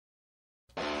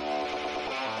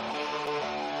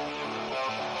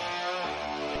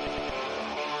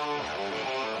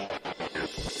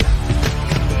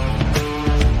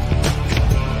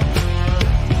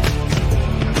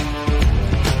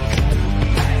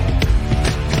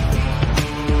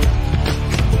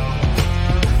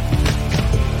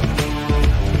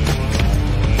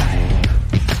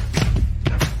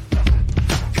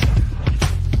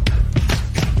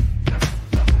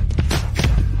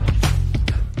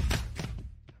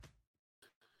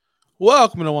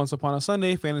Welcome to Once Upon a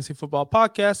Sunday Fantasy Football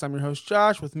Podcast. I'm your host,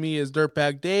 Josh. With me is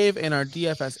Dirtbag Dave and our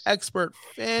DFS expert,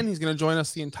 Finn. He's going to join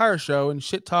us the entire show and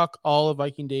shit talk all of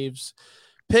Viking Dave's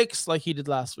picks like he did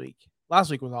last week.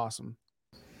 Last week was awesome.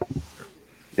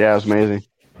 Yeah, it was amazing.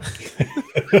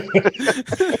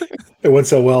 It went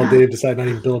so well, Dave decided not to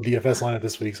even build a DFS lineup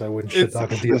this week, so I wouldn't shit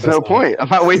talk a DFS. There's no point. I'm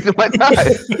not wasting my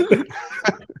time.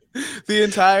 The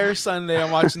entire Sunday,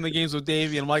 I'm watching the games with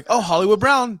Davey, and I'm like, oh, Hollywood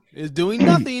Brown is doing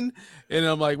nothing. And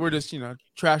I'm like, we're just,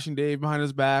 trashing Dave behind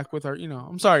his back with our,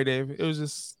 I'm sorry, Dave. It was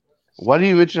just. Why do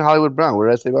you mention Hollywood Brown? What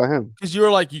did I say about him? Because you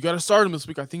were like, you got to start him this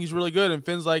week. I think he's really good. And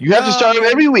Finn's like, you have to start him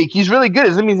every week. He's really good.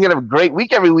 Doesn't mean he's going to have a great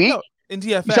week every week. No, in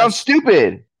DFS. You sound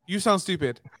stupid. You sound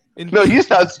stupid. No, you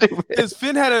sound stupid. Because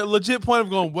Finn had a legit point of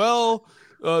going, well,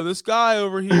 this guy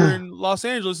over here in Los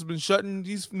Angeles has been shutting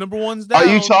these number ones down. Are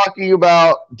you talking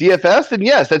about DFS? Then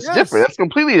yes, that's different. That's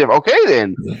completely different. Okay,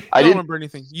 then. I didn't remember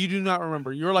anything. You do not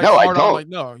remember. You're like, no, I don't. I'm like,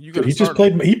 no, you got to start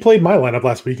played. He played my lineup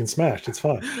last week and smashed. It's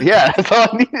fine. Yeah, that's all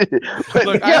I needed. But,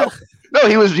 look, no,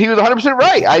 he was 100%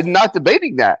 right. I'm not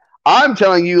debating that. I'm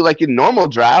telling you, like in normal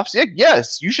drafts,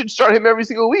 yes, you should start him every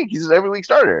single week. He's an every week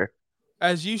starter.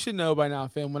 As you should know by now,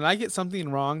 Finn, when I get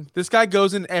something wrong, this guy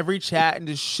goes in every chat and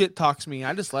just shit talks me.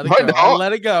 I just let it go. I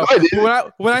let it go.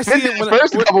 When I see it,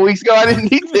 a couple weeks ago, I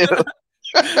didn't need to.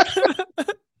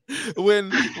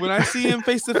 when I see him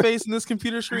face to face in this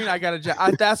computer screen, I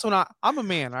gotta. That's when I'm a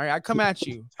man. All right, I come at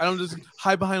you. I don't just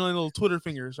hide behind my little Twitter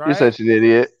fingers. Right? You're such an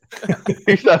idiot.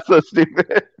 You're not so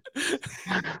stupid.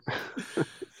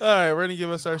 All right, we're going to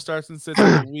give us our starts and sits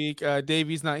of the week.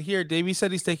 Davey's not here. Davey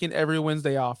said he's taking every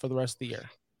Wednesday off for the rest of the year.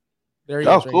 There he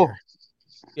is. Right cool. Here.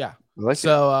 Yeah. Like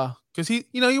so, because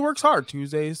he works hard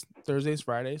Tuesdays, Thursdays,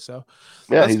 Fridays. So,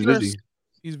 yeah, he's busy.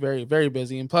 He's very, very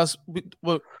busy. And plus,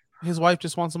 his wife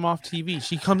just wants him off TV.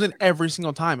 She comes in every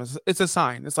single time. It's a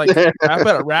sign. It's like,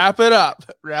 wrap it up.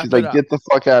 She's like, get the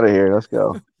fuck out of here. Let's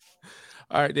go.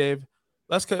 All right, Dave.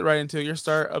 Let's get right into your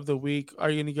start of the week. Are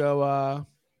you going to go?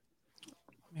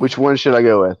 Which one should I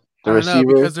go with? The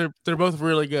receiver? Because they're both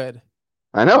really good.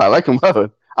 I know. I like them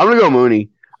both. I'm going to go Mooney.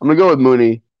 I'm going to go with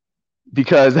Mooney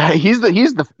because he's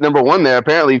the number one there.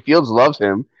 Apparently, Fields loves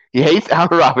him. He hates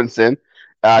Allen Robinson.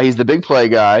 He's the big play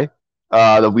guy.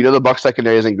 We know the Bucs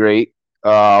secondary isn't great.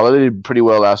 They did pretty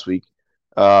well last week.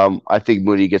 I think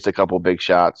Mooney gets a couple big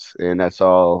shots, and that's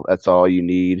all you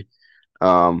need.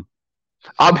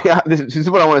 This is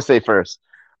what I want to say first.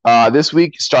 This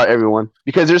week, start everyone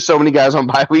because there's so many guys on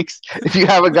bye weeks. If you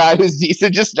have a guy who's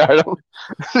decent, just start him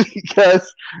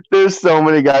because there's so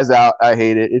many guys out. I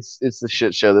hate it. It's a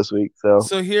shit show this week.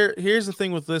 So here's the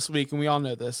thing with this week, and we all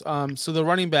know this. So the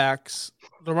running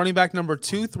back number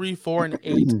 2, 3, 4, and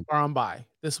 8 are on bye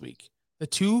this week. The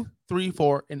 2, 3,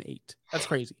 4, and 8. That's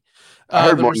crazy. I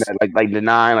heard more than that, like the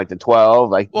 9, like the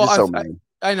 12, so many.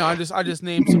 I know. I just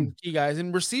named some key guys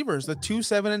and receivers. The 2,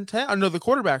 7, and 10. The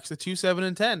quarterbacks. The 2, 7,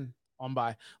 and 10 on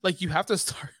bye. Like you have to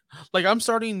start. Like I'm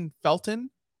starting Felton.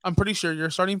 I'm pretty sure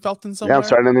you're starting Felton somewhere. Yeah, I'm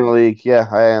starting him in the league. Yeah,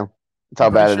 I am. That's how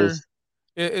bad it is.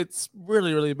 It's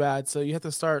really, really bad. So you have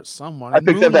to start someone. I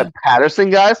picked up that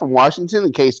Patterson guy from Washington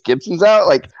in case Gibson's out.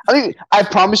 I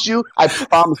promise you,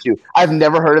 I've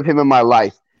never heard of him in my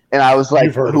life. And I was like,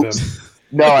 you've heard of him.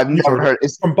 No, I've never heard.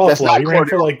 It's from Buffalo. He ran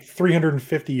for like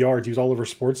 350 yards. He was all over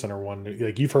SportsCenter one.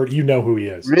 Like you've heard, who he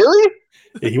is. Really?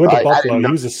 Yeah, he went to Buffalo.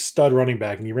 He was a stud running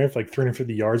back, and he ran for like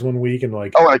 350 yards one week, and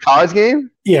like in a college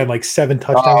game. Yeah, and like 7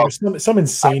 touchdowns. Some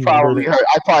insane. I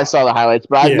probably saw the highlights,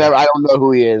 but I don't know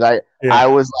who he is. I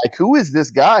was like, who is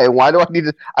this guy, and why do I need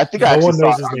to? I think I actually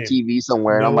saw it on TV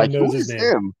somewhere, and I'm like, who is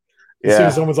him? As soon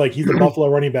as someone's like, he's the Buffalo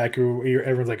running back,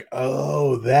 everyone's like,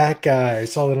 oh, that guy. I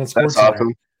saw that on SportsCenter.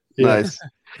 Awesome. Yeah. Nice.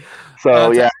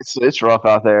 So it's rough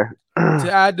out there.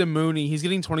 To add to Mooney, he's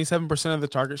getting 27% of the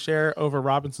target share over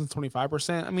Robinson's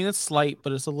 25%. I mean, it's slight,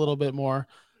 but it's a little bit more.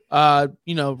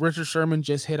 Richard Sherman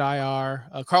just hit IR.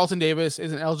 Carlton Davis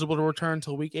isn't eligible to return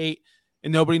until week 8,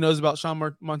 and nobody knows about Sean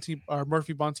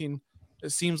Murphy Bunting.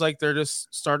 It seems like they're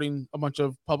just starting a bunch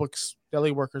of Publix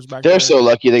deli workers back there. They're so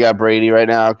lucky they got Brady right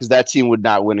now because that team would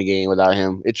not win a game without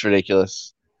him. It's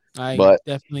ridiculous. But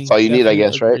that's all you need, I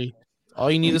guess, agree. Right? All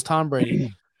you need is Tom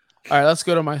Brady. All right, let's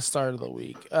go to my start of the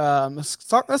week. Let's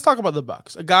talk about the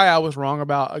Bucs. A guy I was wrong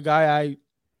about. A guy I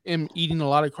am eating a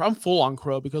lot of crow. I'm full on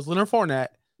crow because Leonard Fournette.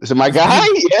 Is it my guy?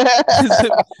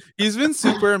 Yeah. He's been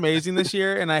super amazing this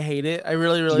year, and I hate it. I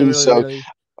really.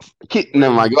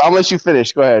 Never mind. I'll let you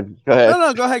finish. Go ahead.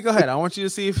 No, go ahead. I want you to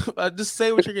see if just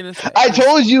say what you're gonna say. I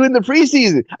told you in the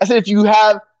preseason. I said if you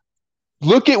have.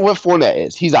 Look at what Fournette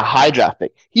is. He's a high draft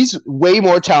pick. He's way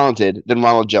more talented than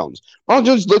Ronald Jones. Ronald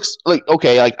Jones looks like,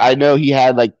 okay, like I know he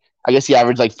had like I guess he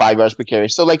averaged like 5 yards per carry.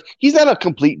 So like he's not a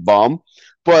complete bum,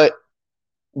 but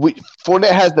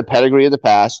Fournette has the pedigree of the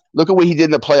past. Look at what he did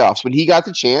in the playoffs. When he got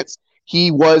the chance,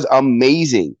 he was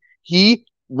amazing.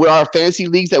 With our fantasy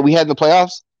leagues that we had in the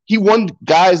playoffs, he won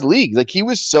guys' leagues. Like he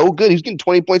was so good. He was getting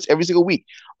 20 points every single week.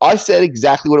 I said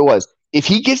exactly what it was. If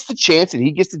he gets the chance and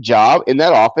he gets the job in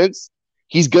that offense,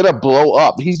 he's gonna blow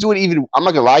up. He's doing I'm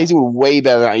not gonna lie, he's doing way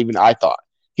better than even I thought.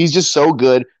 He's just so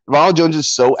good. Ronald Jones is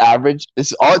so average.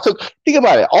 This is all it took. Think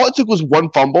about it. All it took was one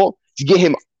fumble to get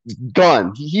him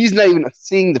gone. He's not even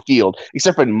seeing the field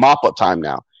except for mop up time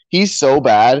now. He's so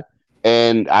bad,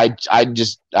 and I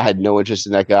had no interest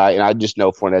in that guy, and I just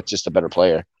know Fournette's just a better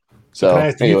player.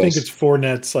 So, do you think it's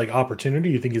Fournette's like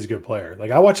opportunity? You think he's a good player?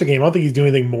 Like I watched the game, I don't think he's doing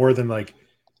anything more than like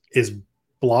is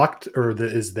blocked or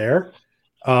is there.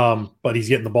 But he's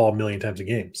getting the ball a million times a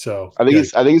game. So I think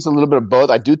it's a little bit of both.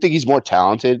 I do think he's more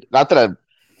talented. Not that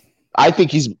I think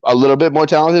he's a little bit more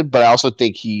talented, but I also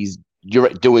think you're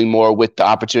doing more with the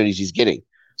opportunities he's getting.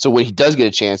 So when he does get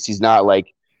a chance, he's not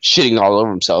like shitting all over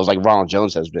himself like Ronald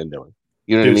Jones has been doing.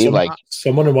 You know what I mean?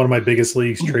 Someone in one of my biggest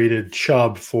leagues traded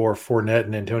Chubb for Fournette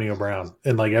and Antonio Brown,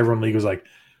 and like everyone in the league was like,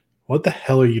 "What the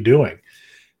hell are you doing?"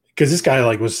 Because this guy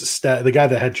like was the guy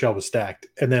that had Chubb was stacked,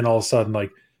 and then all of a sudden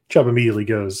like Chubb immediately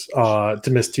goes to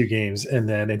miss 2 games, and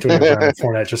then Antonio Brown and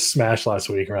Fournette just smashed last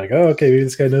week. And we're like, "Oh, okay, maybe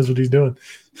this guy knows what he's doing."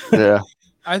 Yeah.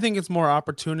 I think it's more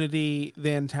opportunity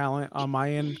than talent on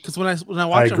my end. Because when I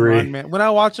watch him run, man, when I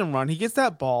watch him run, he gets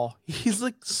that ball. He's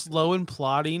like slow and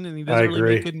plodding, and he doesn't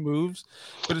really make good moves.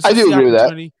 But it's I do agree with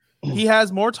that. He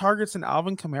has more targets than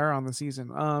Alvin Kamara on the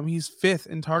season. He's 5th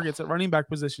in targets at running back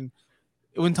position.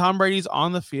 When Tom Brady's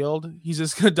on the field, he's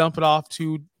just going to dump it off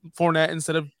to Fournette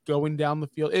instead of going down the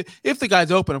field. If the guy's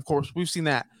open, of course, we've seen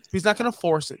that. He's not going to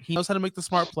force it. He knows how to make the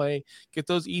smart play, get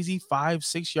those easy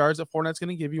 5-6 yards that Fournette's going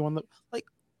to give you on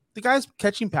the guy's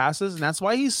catching passes, and that's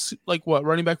why he's like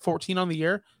running back 14 on the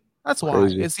year. That's why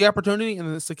it's the opportunity,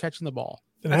 and it's the catching the ball.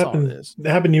 That's all it is. It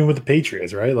happened even with the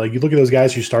Patriots, right? Like you look at those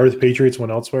guys who started with the Patriots,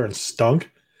 went elsewhere and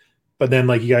stunk, but then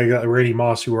like you got Randy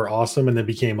Moss who were awesome, and then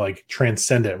became like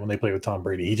transcendent when they played with Tom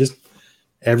Brady.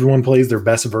 Everyone plays their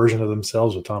best version of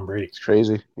themselves with Tom Brady. It's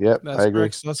crazy. Yep, I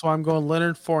agree. So that's why I'm going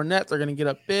Leonard Fournette. They're going to get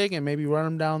up big and maybe run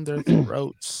them down their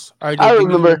throats. I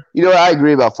remember. I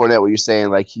agree about Fournette. What you're saying,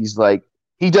 like he's like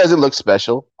he doesn't look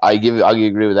special. I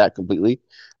agree with that completely.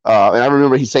 And I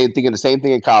remember thinking the same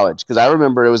thing in college because I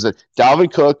remember it was a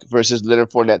Dalvin Cook versus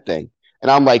Leonard Fournette thing, and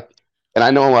I'm like, and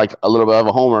I know I'm like a little bit of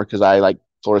a homer because I like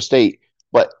Florida State,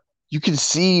 but you can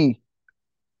see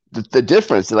the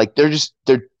difference. Like they're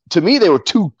to me, they were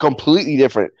 2 completely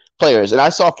different players. And I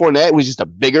saw Fournette was just a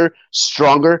bigger,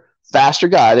 stronger, faster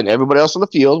guy than everybody else on the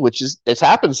field, it's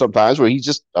happened sometimes where he's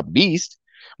just a beast,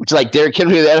 which is like Derrick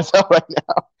Henry in the NFL right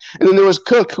now. And then there was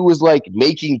Cook who was like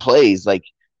making plays. Like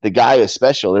the guy is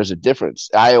special. There's a difference.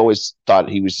 I always thought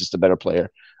he was just a better player.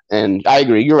 And I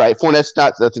agree. You're right. Fournette's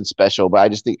not nothing special, but I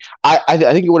just think I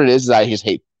think what it is I just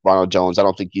hate Ronald Jones. I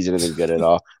don't think he's anything good at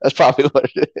all. That's probably what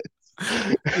it is.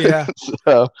 Yeah.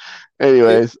 So,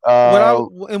 anyways,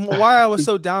 and why I was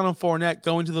so down on Fournette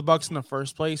going to the Bucs in the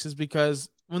first place is because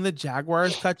when the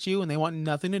Jaguars cut you and they want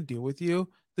nothing to do with you,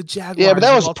 the Jaguars. Yeah, but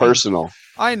that was personal.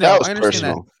 I know. I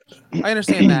understand that. I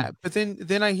understand that. But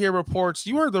then I hear reports.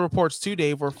 You heard the reports too,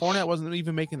 Dave, where Fournette wasn't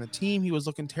even making the team. He was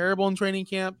looking terrible in training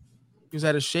camp. He was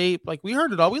out of shape. Like we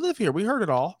heard it all. We live here. We heard it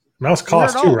all. And that was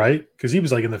cost too, right? Because he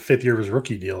was like in the 5th year of his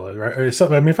rookie deal, right? Or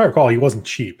something. I mean, if I recall, he wasn't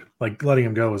cheap. Like letting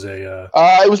him go was a.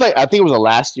 It was like I think it was the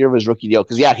last year of his rookie deal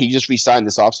because he just re-signed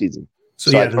this offseason. So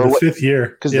the 5th year,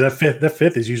 because that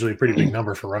fifth is usually a pretty big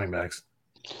number for running backs.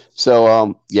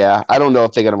 So I don't know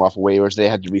if they got him off of waivers. They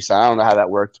had to re-sign. I don't know how that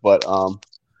worked, but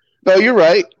no, you're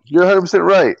right. You're 100%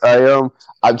 right.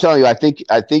 I'm telling you, I think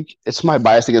it's my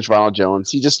bias against Ronald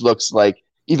Jones. He just looks like.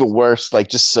 Even worse, like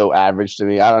just so average to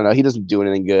me. I don't know. He doesn't do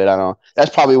anything good. I don't know.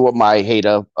 That's probably what my hate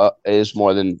of is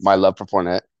more than my love for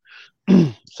Fournette.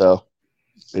 So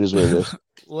it is what it is.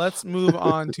 Let's move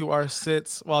on to our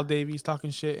sits while Davey's talking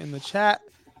shit in the chat.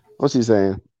 What's he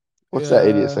saying? What's that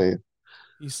idiot saying?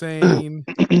 He's saying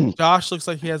Josh looks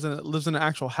like he lives in an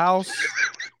actual house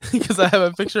because I have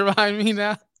a picture behind me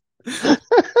now.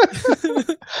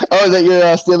 Oh, is that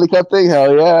your Stanley Cup thing?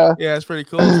 Hell yeah! Yeah, it's pretty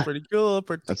cool. It's pretty cool.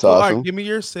 That's awesome. All right, give me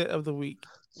your sit of the week.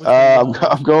 I'm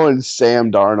going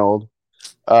Sam Darnold.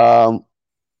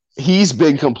 He's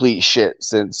been complete shit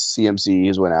since CMC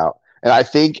has went out, and I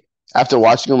think after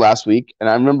watching him last week, and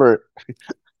I remember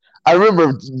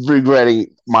regretting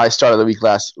my start of the week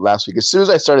last week. As soon as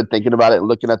I started thinking about it and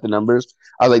looking at the numbers,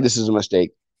 I was like, "This is a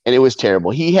mistake," and it was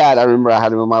terrible. I remember I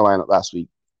had him in my lineup last week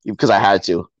because I had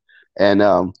to. And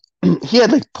he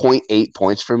had like 0.8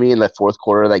 points for me in the fourth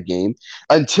quarter of that game.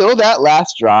 Until that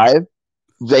last drive,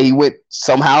 they went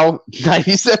somehow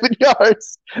 97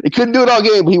 yards. They couldn't do it all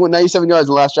game, but he went 97 yards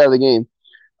in the last drive of the game.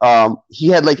 He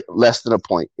had like less than a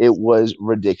point. It was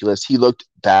ridiculous. He looked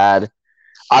bad.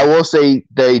 I will say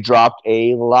they dropped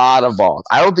a lot of balls.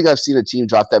 I don't think I've seen a team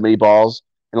drop that many balls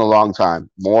in a long time.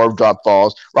 More dropped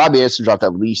balls. Robbie Anderson dropped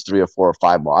at least 3 or 4 or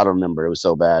 5 balls. I don't remember. It was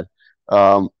so bad.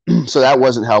 So that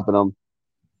wasn't helping him.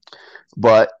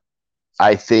 But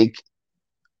I think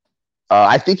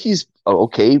he's an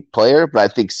okay player, but I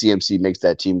think CMC makes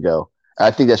that team go.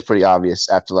 I think that's pretty obvious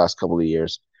after the last couple of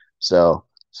years. So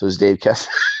is Dave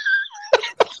Kessler.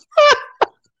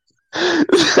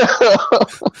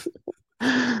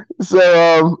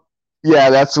 Yeah,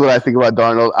 that's what I think about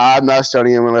Darnold. I'm not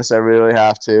starting him unless I really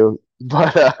have to.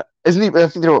 But isn't he? I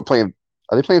think they're playing.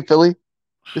 Are they playing Philly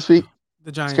this week?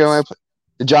 The Giants.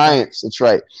 The Giants. That's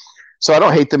right. So I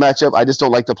don't hate the matchup. I just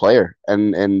don't like the player,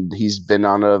 and he's been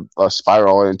on a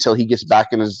spiral. And until he gets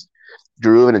back in his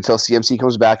groove, and until CMC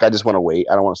comes back, I just want to wait.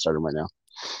 I don't want to start him right now.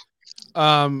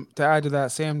 To add to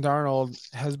that, Sam Darnold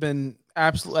has been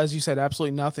absolutely, as you said,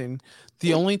 absolutely nothing.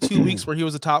 The only 2 weeks where he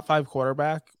was a top 5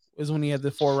 quarterback is when he had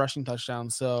the 4 rushing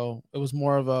touchdowns. So it was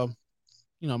more of a,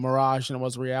 mirage than it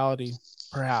was reality,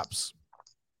 perhaps.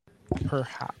 All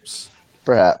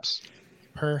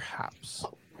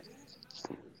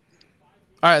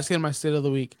right, let's get into my state of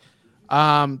the week.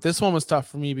 This one was tough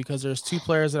for me because there's 2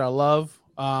 players that I love,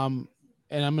 and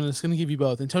I'm just going to give you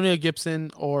both, Antonio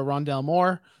Gibson or Rondale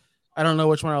Moore. I don't know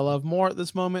which one I love more at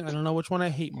this moment. I don't know which one I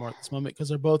hate more at this moment because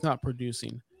they're both not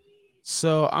producing.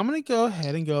 So I'm going to go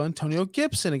ahead and go Antonio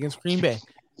Gibson against Green Bay.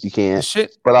 You can't,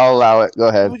 but I'll allow it. Go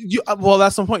ahead. Well,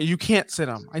 that's the point. You can't sit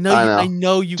him. I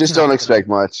know you just don't expect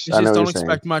much. You just don't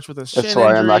expect much with a shin injury.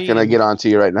 That's why I'm not going to get on to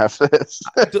you right now for this.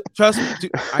 Trust me.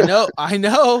 I know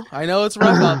it's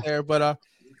rough out there, but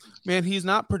man, he's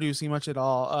not producing much at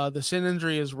all. The shin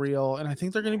injury is real, and I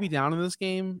think they're going to be down in this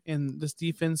game. And this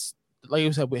defense, like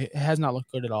you said, it has not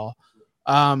looked good at all.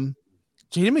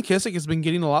 J.D. McKissic has been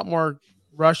getting a lot more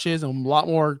rushes and a lot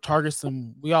more targets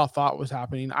than we all thought was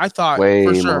happening. I thought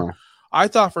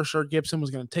for sure Gibson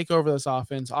was going to take over this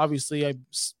offense. Obviously, I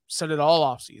said it all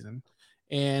off season,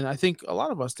 and I think a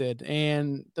lot of us did.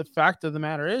 And the fact of the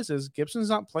matter is Gibson's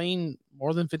not playing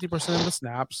more than 50% of the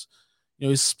snaps.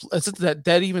 It's that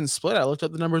dead even split. I looked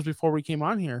at the numbers before we came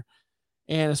on here,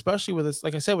 and especially with this,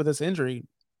 like I said, with this injury,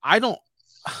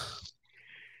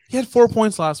 he had 4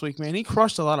 points last week, man. He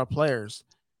crushed a lot of players,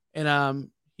 and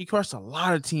he crushed a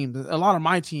lot of teams, a lot of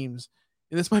my teams.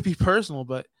 And this might be personal,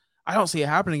 but I don't see it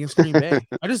happening against Green Bay.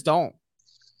 I just don't.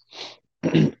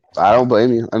 I don't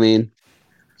blame you. I mean,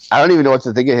 I don't even know what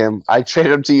to think of him. I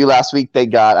traded him to you last week.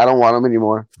 Thank God. I don't want him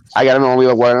anymore. I got him only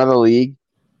one other league.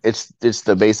 It's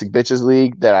the basic bitches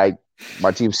league that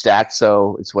my team stacked,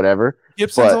 so it's whatever.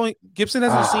 Gibson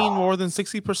hasn't seen more than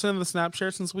 60% of the snap share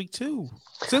since week 2.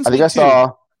 I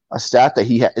saw a stat that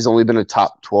he has only been a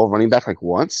top 12 running back like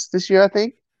once this year. I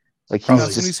think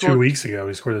he's 2 weeks ago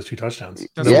he scored those 2 touchdowns. He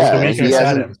hasn't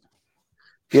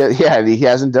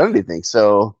done anything.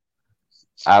 So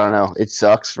I don't know. It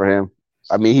sucks for him.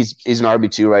 I mean, he's an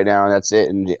RB2 right now, and that's it.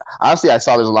 And honestly, I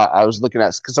saw there's a lot. I was looking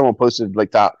at because someone posted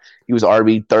he was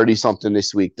RB 30 something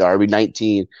this week, the RB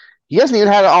 19. He hasn't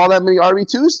even had all that many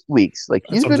RB2 weeks. Like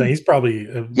he's probably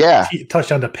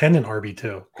touchdown dependent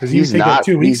RB2 because he was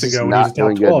 2 weeks ago when he was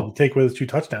top 12 to take away those 2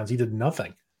 touchdowns. He did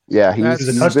nothing. Yeah,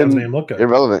 the touchdowns made him look good.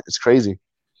 Irrelevant. It's crazy.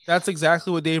 That's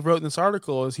exactly what Dave wrote in this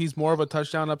article. Is he's more of a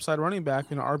touchdown upside running back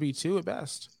than an RB2 at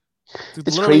best.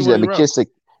 It's crazy that McKissic.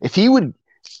 If he would,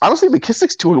 honestly,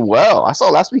 McKissic's doing well. I saw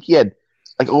last week he had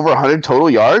like over 100 total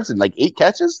yards and like 8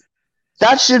 catches.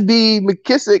 That should be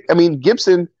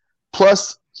Gibson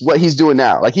plus what he's doing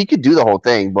now. Like he could do the whole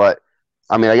thing, but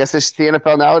I mean, I guess it's the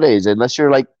NFL nowadays. Unless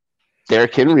you're like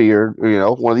Derrick Henry or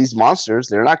one of these monsters,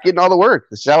 they're not getting all the work.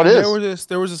 That's how it is.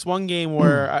 There was this one game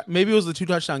where maybe it was the 2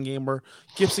 touchdown game where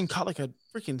Gibson caught like a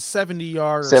freaking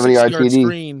 70-yard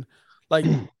screen. Like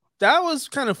that was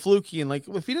kind of fluky. And like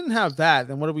if he didn't have that,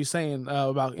 then what are we saying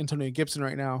about Antonio Gibson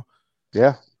right now?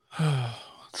 Yeah,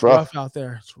 it's rough out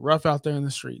there. It's rough out there in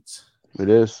the streets. It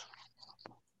is.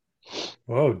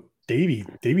 Whoa, Davey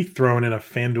throwing in a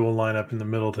FanDuel lineup in the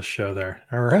middle of the show there.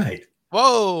 All right.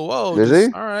 Whoa. Is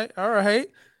he? All right. I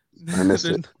missed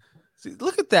it. See,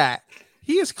 look at that.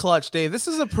 He is clutch, Dave. This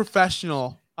is a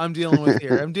professional I'm dealing with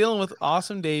here. I'm dealing with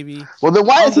awesome Davey. Well, then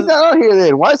why is he not out here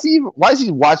then? Why is he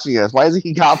watching us? Why isn't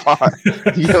he cop on?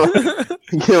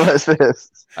 Give us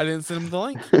this. I didn't send him the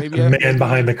link. Maybe the man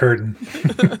behind the curtain.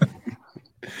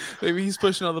 Maybe he's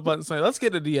pushing all the buttons. Like, let's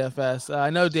get to DFS. I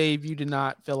know, Dave, you did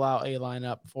not fill out a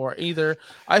lineup for either.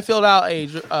 I filled out a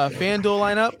FanDuel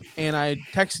lineup, and I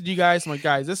texted you guys. I'm like,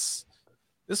 guys, this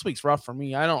week's rough for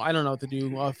me. I don't know what to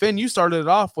do. Finn, you started it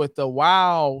off with the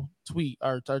wow tweet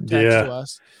or text to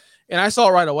us, and I saw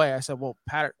it right away. I said, well,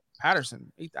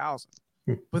 Patterson 8,000,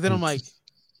 but then I'm like,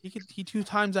 he 2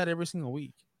 times that every single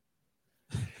week.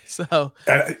 So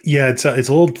it's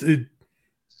a little.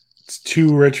 It's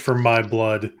too rich for my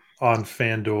blood on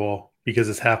FanDuel because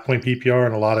it's half point PPR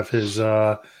and a lot of his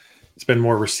it's been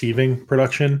more receiving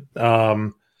production.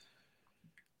 So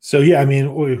yeah, I mean,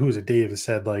 who was it? Dave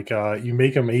said like you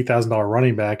make him $8,000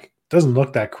 running back, doesn't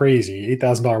look that crazy.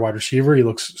 $8,000 wide receiver, he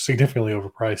looks significantly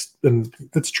overpriced, and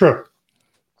that's true.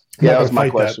 Yeah, that was my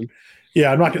question.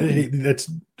 Yeah, I'm not gonna.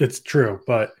 That's true,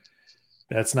 but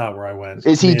that's not where I went.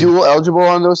 Is he dual eligible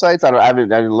on those sites? I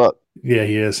didn't look. Yeah,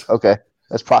 he is. Okay.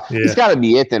 That's probably he's got to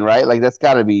be it then, right? Like that's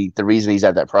got to be the reason he's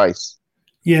at that price.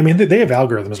 Yeah, I mean they have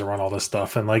algorithms to run all this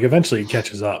stuff, and like eventually it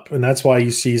catches up, and that's why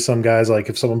you see some guys like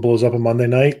if someone blows up on Monday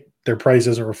night, their price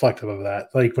isn't reflective of that.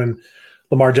 Like when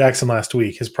Lamar Jackson last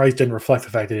week, his price didn't reflect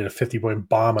the fact that he had a 50-point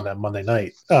bomb on that Monday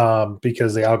night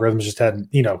because the algorithms just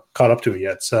hadn't caught up to it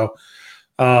yet. So,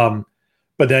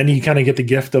 but then you kind of get the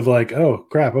gift of like, oh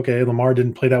crap, okay, Lamar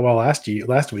didn't play that well last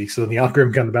week, so then the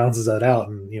algorithm kind of balances that out,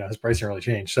 and his price didn't really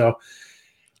change. So.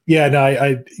 Yeah,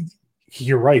 no,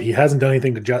 you're right. He hasn't done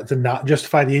anything to not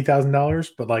justify the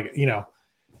 $8,000, but like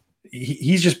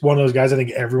he's just one of those guys. I think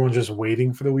everyone's just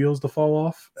waiting for the wheels to fall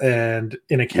off. And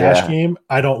in a cash game,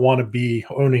 I don't want to be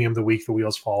owning him the week the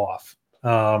wheels fall off.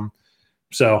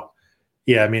 So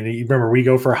yeah, I mean, you remember we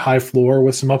go for a high floor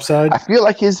with some upside. I feel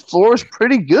like his floor is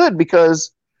pretty good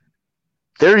because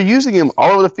they're using him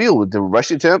all over the field with the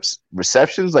rushing attempts,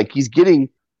 receptions. Like he's getting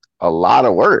a lot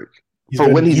of work.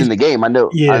 When he's in the game, I know.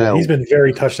 He's been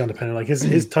very touchdown dependent. Like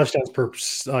his touchdowns per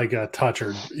touch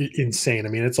are insane. I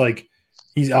mean, it's like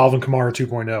he's Alvin Kamara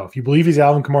 2.0. If you believe he's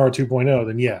Alvin Kamara 2.0,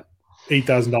 then yeah,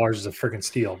 $8,000 is a freaking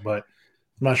steal. But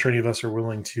I'm not sure any of us are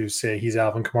willing to say he's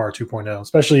Alvin Kamara 2.0.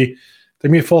 Especially they're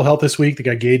gonna be full health this week. They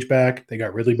got Gage back. They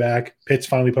got Ridley back. Pitts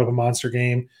finally put up a monster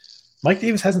game. Mike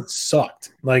Davis hasn't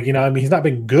sucked. Like I mean, he's not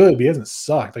been good, but he hasn't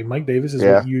sucked. Like Mike Davis is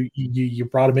what you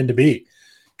brought him in to be.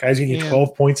 Guys getting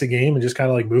 12 points a game and just kind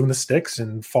of like moving the sticks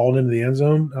and falling into the end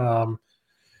zone.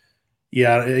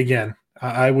 Again,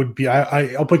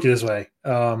 I'll put you this way.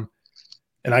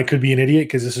 And I could be an idiot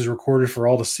because this is recorded for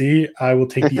all to see. I will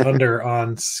take the under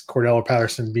on Cordell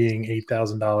Patterson being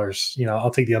 $8,000.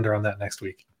 I'll take the under on that next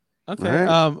week. Okay.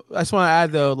 Right. I just want to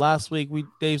add though, last week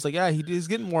Dave's like, he's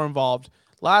getting more involved.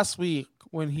 Last week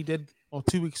when he did,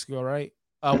 2 weeks ago, right?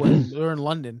 When they were in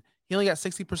London, he only got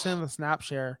 60% of the snap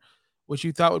share, which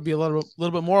you thought would be a little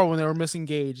bit more when they were missing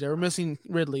Gage. They were missing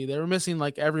Ridley. They were missing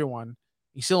like everyone.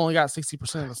 He still only got 60% of the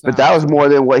snaps. But that was more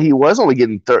than what he was only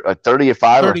getting 30 or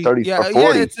 5 or 30 or 40. Yeah,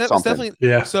 it's definitely.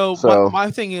 Yeah. So my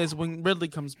thing is when Ridley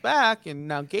comes back and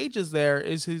now Gage is there,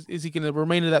 is he going to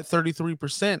remain at that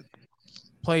 33%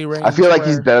 play range? I feel like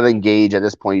he's better than Gage at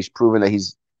this point. He's proven that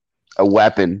he's a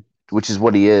weapon, which is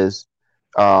what he is.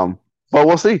 But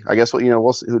we'll see. I guess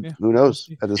we'll see. Who knows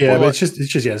at this point? Yeah, but it's just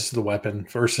this is the weapon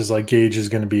versus like Gage is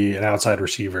going to be an outside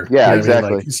receiver. Yeah,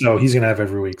 exactly. Like, so he's going to have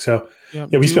every week. So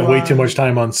we spent way too much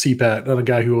time on CPAT on a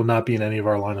guy who will not be in any of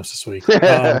our lineups this week.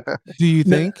 Do you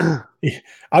think?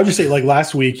 I'll just say like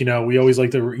last week, we always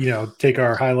like to take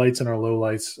our highlights and our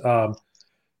lowlights.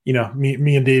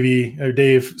 Me and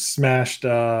Dave smashed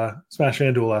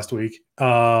FanDuel last week.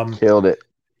 Killed it.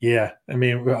 Yeah, I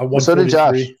mean, so did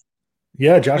Josh.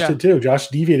 Yeah, Josh did too. Josh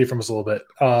deviated from us a little bit.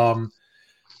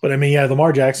 But I mean,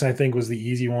 Lamar Jackson, I think, was the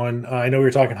easy one. I know we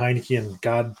were talking Heineke, and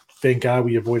thank God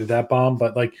we avoided that bomb.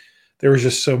 But like, there was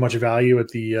just so much value at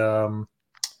the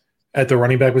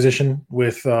running back position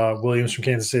with Williams from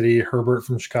Kansas City, Herbert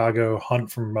from Chicago,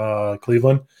 Hunt from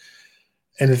Cleveland.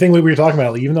 And the thing we were talking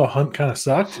about, like, even though Hunt kind of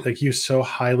sucked, like he was so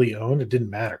highly owned, it didn't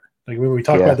matter. Like when we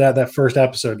talked about that first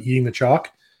episode, eating the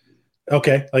chalk.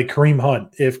 Okay, like Kareem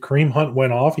Hunt. If Kareem Hunt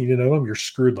went off, you didn't know him, you're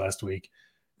screwed last week.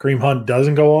 Kareem Hunt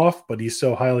doesn't go off, but he's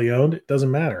so highly owned, it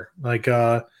doesn't matter. Like,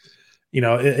 again,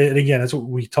 that's what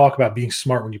we talk about, being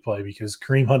smart when you play, because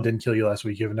Kareem Hunt didn't kill you last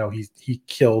week, even though he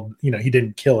killed, he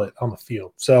didn't kill it on the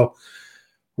field. So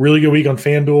really good week on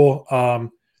FanDuel.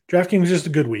 DraftKings was just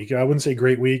a good week. I wouldn't say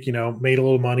great week, made a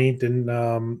little money,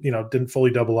 didn't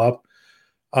fully double up.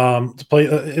 To play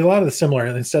a lot of the similar,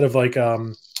 instead of like,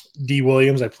 D.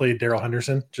 Williams, I played Darrell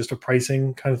Henderson, just a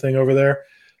pricing kind of thing over there.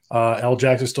 L.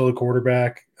 Jackson's still the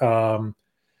quarterback.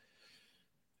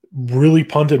 really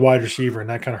punted wide receiver, and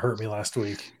that kind of hurt me last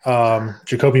week.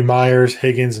 Jacoby Myers,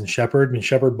 Higgins, and Shepard. I mean,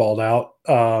 Shepard balled out.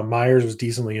 Myers was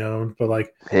decently owned, but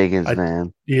like Higgins,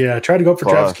 man. Yeah, I tried to go for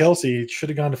Travis Plus. Kelce. Should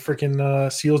have gone to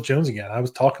freaking Seals Jones again. I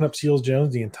was talking up Seals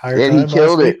Jones the entire And time. he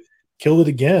killed last it. week. Killed it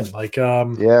again. Like,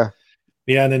 Yeah.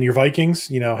 and then your Vikings,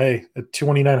 hey, at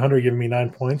 2,900 giving me 9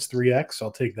 points, 3x.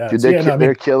 I'll take that. Dude, So,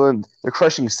 they're killing. They're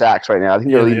crushing sacks right now. I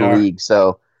think they're leading the league.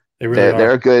 So they really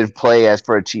they're a good play as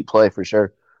for a cheap play for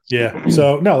sure. Yeah.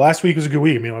 So no, last week was a good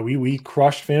week. I mean, like we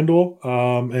crushed FanDuel,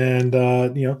 and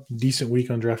decent week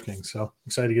on DraftKings. So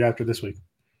excited to get after this week.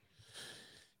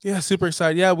 Yeah, super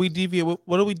excited. Yeah, we deviate.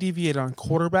 What do we deviate on?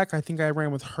 Quarterback. I think I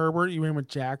ran with Herbert. You ran with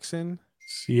Jackson.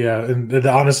 Yeah, and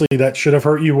honestly, that should have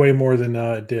hurt you way more than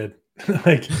it did.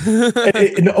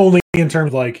 And only in terms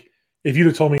of, like, if you'd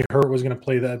have told me Herbert was going to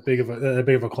play that big of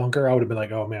a clunker, I would have been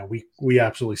like, oh man, we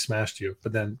absolutely smashed you.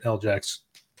 But then L-Jax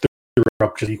threw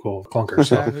up just equal clunker.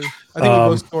 So Exactly. I think we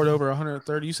both scored over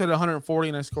 130. You said 140,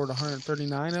 and I scored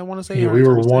 139. I want to say. Yeah, we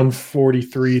were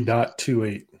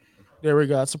 143.28. There we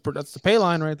go. That's the pay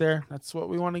line right there. That's what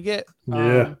we want to get.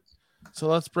 Yeah. So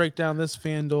let's break down this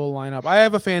FanDuel lineup. I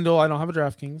have a FanDuel. I don't have a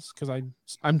DraftKings because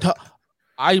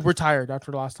I retired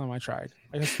after the last time I tried.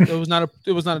 I guess it was not a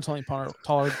Tony Pollard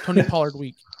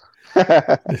week.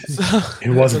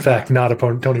 It was in fact not a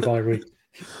Tony Pollard week.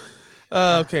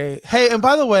 Okay. Hey, and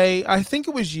by the way, I think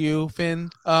it was you,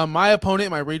 Finn. My opponent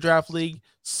in my redraft league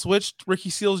switched Ricky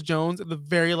Seals-Jones at the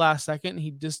very last second, and he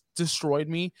just destroyed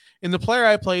me. And the player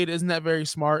I played isn't that very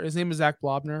smart. His name is Zach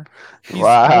Blobner. He's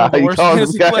one of the worst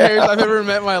fantasy players I've ever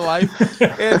met in my life.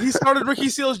 And he started Ricky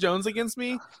Seals-Jones against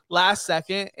me last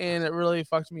second, and it really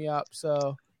fucked me up.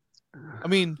 So, I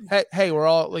mean, hey, we're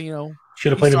all,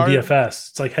 should have played in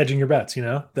DFS. It's like hedging your bets,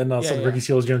 Then Ricky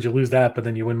Seals-Jones, you lose that, but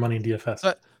then you win money in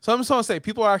DFS. So I'm just want to say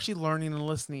people are actually learning and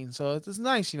listening. So it's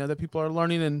nice, that people are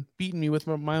learning and beating me with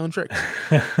my own tricks.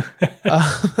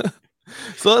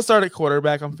 So let's start at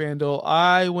quarterback on FanDuel.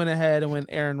 I went ahead and went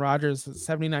Aaron Rodgers at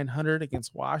 7,900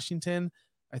 against Washington.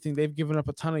 I think they've given up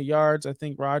a ton of yards. I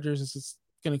think Rodgers is just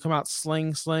going to come out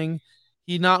sling.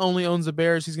 He not only owns the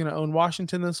Bears, he's going to own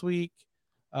Washington this week.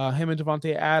 Him and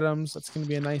Devontae Adams. That's going to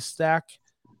be a nice stack,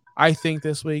 I think,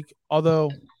 this week.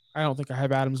 Although I don't think I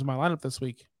have Adams in my lineup this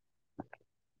week.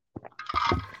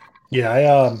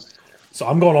 Yeah, so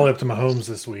I'm going all the way up to Mahomes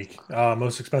this week.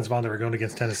 Most expensive on there. We're going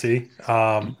against Tennessee.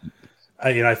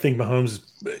 I think Mahomes,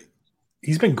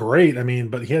 he's been great. I mean,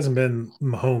 but he hasn't been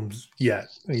Mahomes yet.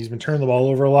 He's been turning the ball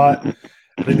over a lot.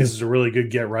 I think this is a really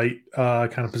good get right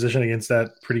kind of position against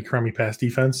that pretty crummy pass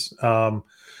defense. I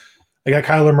got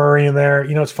Kyler Murray in there.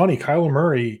 It's funny. Kyler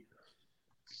Murray,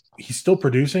 he's still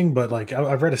producing, but like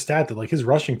I've read a stat that like his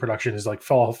rushing production is like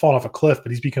fallen off a cliff,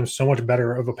 but he's become so much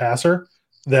better of a passer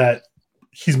that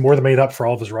he's more than made up for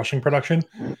all of his rushing production,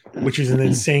 which is an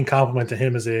insane compliment to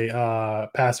him as a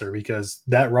passer, because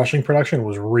that rushing production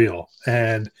was real,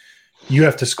 and you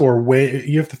have to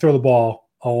throw the ball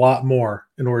a lot more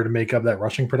in order to make up that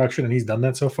rushing production, and he's done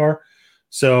that so far.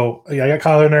 So I got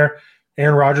Kyler in there.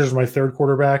 Aaron Rodgers is my third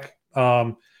quarterback.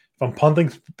 If I'm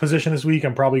punting position this week,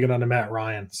 I'm probably going to Matt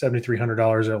Ryan,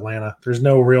 $7,300 at Atlanta. There's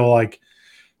no real like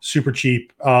super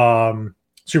cheap guy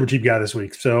this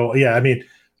week. So yeah, I mean,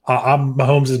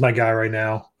 Mahomes is my guy right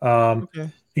now. Okay.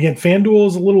 Again, FanDuel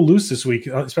is a little loose this week,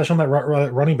 especially on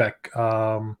that running back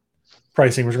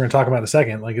pricing, which we're going to talk about in a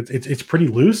second. Like it's pretty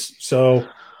loose, so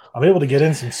I'm able to get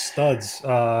in some studs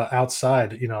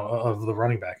outside, of the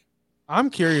running back. I'm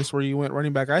curious where you went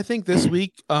running back. I think this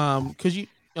week, because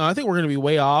I think we're going to be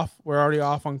way off. We're already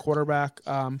off on quarterback.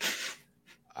 I'm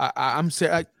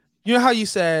saying, how you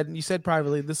said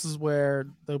privately, this is where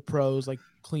the pros like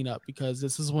clean up, because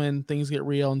this is when things get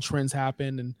real and trends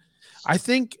happen. And I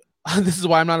think this is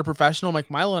why I'm not a professional. Like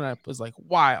my lineup is like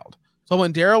wild. So I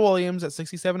went Darrell Williams at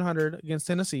 6,700 against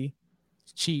Tennessee,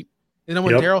 cheap. Then I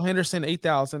went Darrell Henderson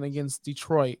 8,000 against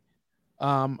Detroit.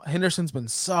 Henderson's been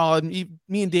solid.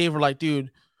 Me and Dave were like,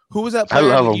 dude, who was that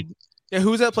player? I love him.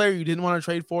 Who was that player you didn't want to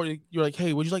trade for? You're like,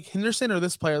 hey, would you like Henderson or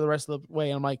this player the rest of the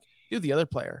way? And I'm like, dude, the other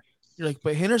player. You're like,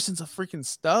 but Henderson's a freaking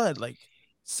stud, like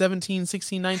 17,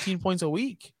 16, 19 points a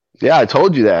week. Yeah, I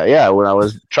told you that. Yeah, when I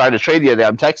was trying to trade the other day,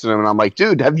 I'm texting him and I'm like,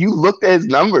 dude, have you looked at his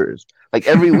numbers? Like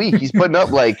every week he's putting up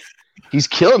he's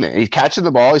killing it. He's catching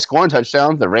the ball. He's scoring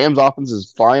touchdowns. The Rams offense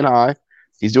is flying high.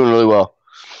 He's doing really well.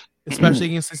 Especially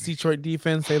against this Detroit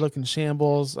defense. They look in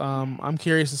shambles. I'm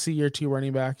curious to see your two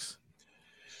running backs.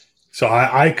 So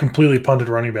I completely punted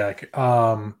running back.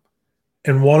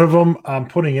 And one of them I'm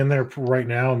putting in there right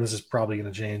now, and this is probably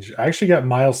going to change. I actually got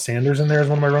Miles Sanders in there as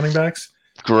one of my running backs.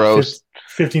 Gross.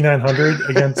 5,900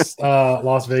 against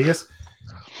Las Vegas.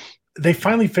 they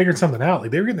finally figured something out.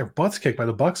 Like they were getting their butts kicked by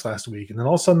the Bucks last week, and then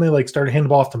all of a sudden they like started handing the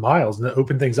ball off to Miles and that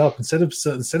opened things up. Instead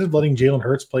of letting Jalen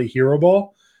Hurts play hero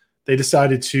ball, they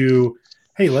decided to,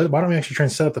 hey, why don't we actually try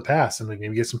and set up the pass and like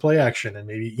maybe get some play action and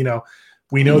maybe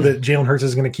we know that Jalen Hurts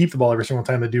is going to keep the ball every single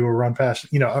time they do a run pass,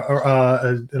 or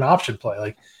an option play.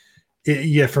 Like,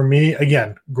 for me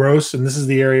again, gross, and this is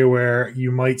the area where you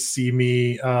might see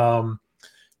me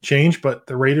change, but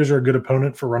the Raiders are a good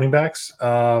opponent for running backs.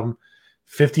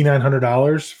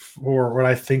 $5,900 for what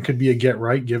I think could be a get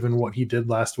right given what he did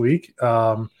last week.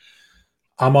 I'm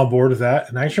on board with that.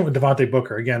 And I actually went with Devontae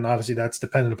Booker. Again, obviously that's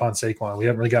dependent upon Saquon. We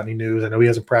haven't really got any news. I know he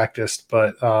hasn't practiced,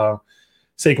 but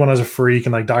Saquon is a freak.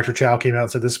 And like Dr. Chow came out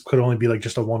and said this could only be like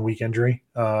just a 1 week injury,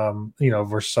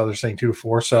 versus others saying 2 to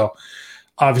 4. So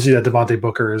obviously that Devontae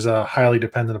Booker is highly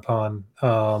dependent upon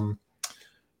on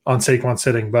Saquon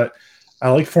sitting. But I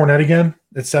like Fournette again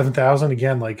at 7,000.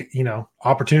 Again,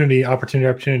 opportunity.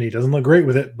 Doesn't look great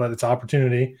with it, but it's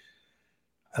opportunity.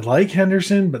 I like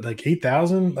Henderson, but like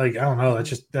 8,000, like I don't know. That's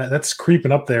just that's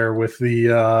creeping up there with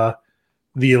the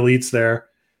elites there.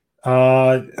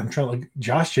 I'm trying to like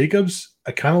Josh Jacobs.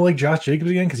 I kind of like Josh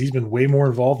Jacobs again because he's been way more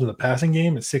involved in the passing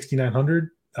game at 6,900.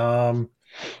 And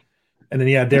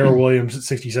then Darrell Williams at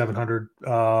 6,700.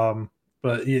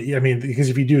 But I mean, because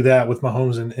if you do that with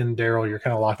Mahomes and Darrell, you're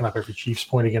kind of locking up every Chiefs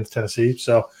point against Tennessee.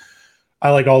 So I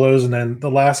like all those. And then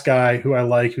the last guy who I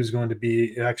like, who's going to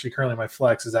be actually currently my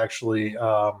flex, is actually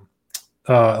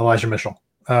Elijah Mitchell.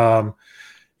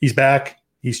 He's back.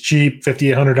 He's cheap,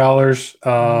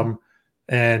 $5,800.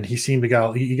 And he seemed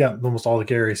to he got almost all the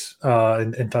carries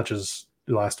and touches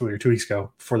last week or 2 weeks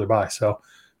ago before their bye. So,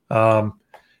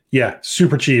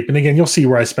 super cheap. And again, you'll see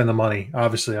where I spend the money.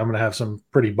 Obviously, I'm going to have some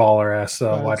pretty baller ass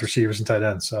wide receivers and tight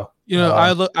ends. So,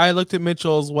 I looked at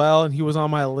Mitchell as well, and he was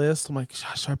on my list. I'm like,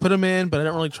 should I put him in? But I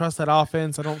don't really trust that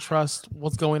offense. I don't trust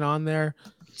what's going on there.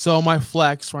 So my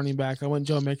flex running back, I went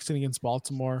Joe Mixon against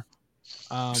Baltimore.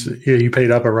 You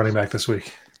paid up a running back this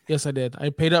week. Yes, I did.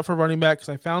 I paid up for running back because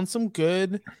I found some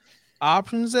good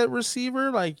options at receiver.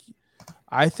 Like,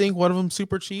 I think one of them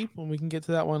super cheap, and we can get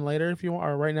to that one later if you want,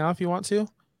 or right now if you want to.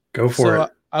 Go for it.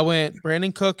 I went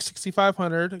Brandon Cook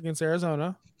 6,500 against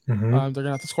Arizona. Mm-hmm. They're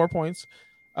gonna have to score points.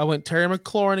 I went Terry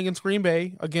McLaurin against Green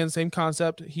Bay. Again, same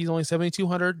concept. He's only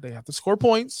 7,200. They have to score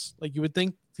points. Like you would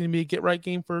think it's gonna be a get right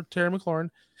game for Terry McLaurin.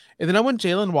 And then I went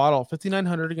Jalen Waddle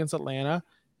 5,900 against Atlanta.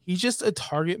 He's just a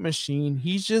target machine.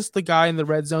 He's just the guy in the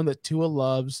red zone that Tua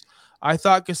loves. I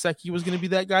thought Gesicki was going to be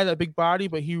that guy, that big body,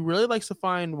 but he really likes to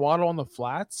find Waddle on the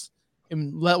flats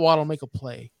and let Waddle make a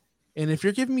play. And if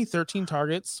you're giving me 13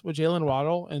 targets with Jalen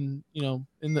Waddle and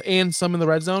and some in the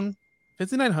red zone,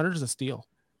 5,900 is a steal.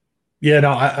 Yeah,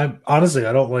 no, I honestly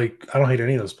I don't hate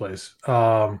any of those plays. They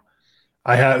all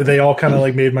kind of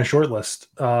like made my short list.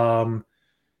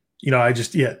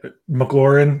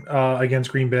 McLaurin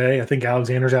against Green Bay. I think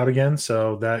Alexander's out again,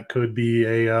 so that could be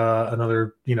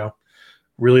another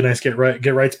really nice get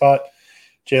right spot.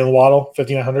 Jalen Waddle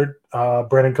 5,900.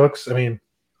 Brandon Cooks. I mean,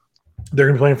 they're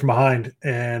going to be playing from behind,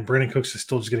 and Brandon Cooks is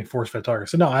still just getting force-fed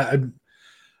targets. So, no, I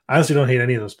honestly don't hate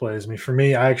any of those plays. I mean, for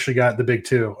me, I actually got the big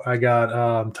two. I got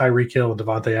Tyreek Hill and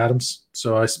Devontae Adams,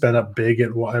 so I spent up big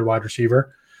at wide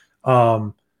receiver.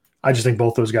 I just think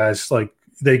both those guys, like,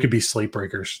 they could be slate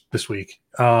breakers this week.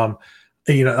 A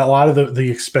lot of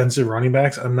the expensive running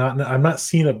backs, I'm not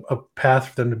seeing a path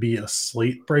for them to be a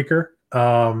slate breaker.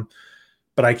 But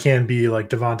I can be like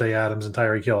Devontae Adams and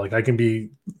Tyreek Hill. Like I can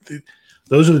be –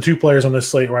 those are the two players on this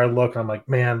slate where I look and I'm like,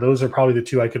 man, those are probably the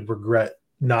two I could regret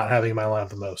not having in my lineup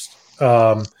the most.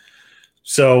 That's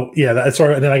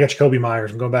right. And then I got Jacoby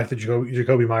Myers. I'm going back to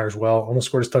Jacoby Myers. Well, almost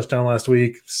scored his touchdown last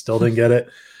week. Still didn't get it.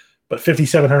 But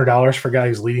 $5,700 for a guy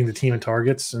who's leading the team in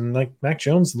targets. And like Mac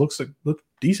Jones looks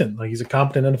decent. Like he's a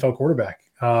competent NFL quarterback.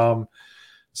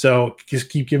 So just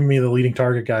keep giving me the leading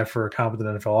target guy for a competent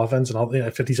NFL offense. And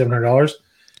 $5,700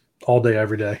 all day,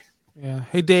 every day. Yeah.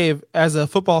 Hey, Dave, as a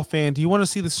football fan, do you want to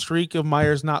see the streak of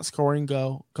Myers not scoring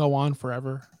go on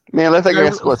forever? Man, let that guy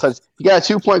score a touch. He got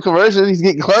a 2-point conversion. He's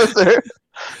getting closer.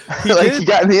 He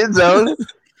got in the end zone.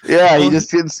 Yeah, he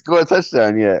just didn't score a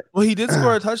touchdown yet. Well, he did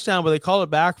score a touchdown, but they called it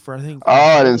back for, I think. Oh,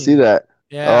 I didn't see that.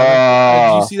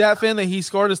 Yeah. Did you see that, Finn? That he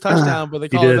scored his touchdown, but they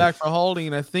called it back for holding.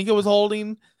 And I think it was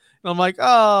holding. And I'm like,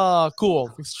 oh,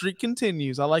 cool. The streak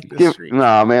continues. I like this streak.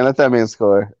 No, man, let that man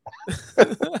score.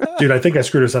 Dude, I think I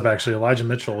screwed this up, actually. Elijah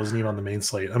Mitchell isn't even on the main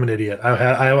slate. I'm an idiot.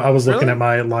 I was looking at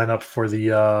my lineup for the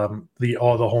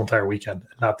whole entire weekend,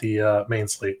 not the main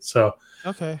slate. So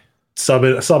okay, sub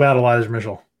out Elijah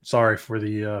Mitchell. Sorry for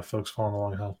the folks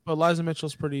following along. But Elijah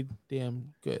Mitchell's pretty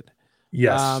damn good.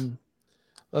 Yes.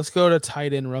 Let's go to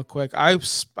tight end real quick. I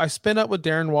spent up with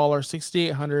Darren Waller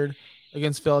 6,800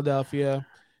 against Philadelphia,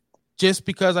 just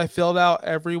because I filled out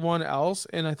everyone else,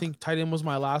 and I think tight end was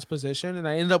my last position, and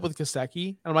I ended up with Gesicki.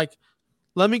 And I'm like,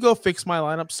 let me go fix my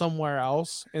lineup somewhere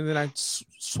else, and then I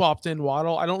swapped in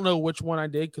Waddle. I don't know which one I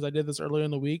did because I did this earlier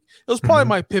in the week. It was probably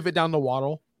my pivot down to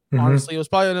Waddle. Honestly, it was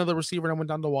probably another receiver, and I went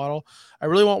down to Waddle. I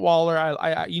really want Waller. I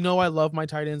I love my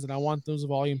tight ends, and I want those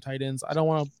volume tight ends. I don't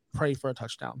want to pray for a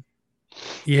touchdown.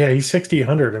 Yeah, he's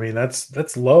 6,800. I mean,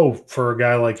 that's low for a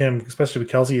guy like him, especially with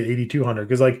Kelsey at 8,200.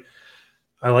 Because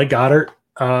I like Goddard,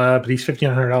 but he's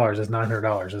 $1,500. That's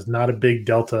 $900. It's not a big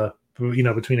delta,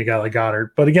 between a guy like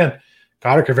Goddard. But again,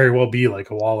 Goddard could very well be like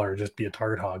a Waller, just be a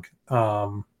target hog.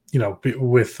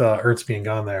 With Ertz being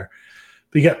gone there.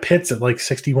 But you got Pitts at like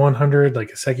 6,100,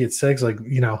 like Gesicki at 6,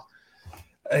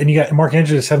 and you got Mark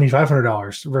Andrews at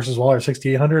 $7,500 versus Waller at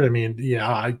 6,800. I mean,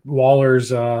 yeah,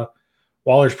 Waller's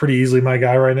pretty easily my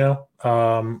guy right now.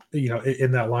 In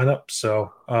that lineup.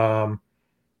 So,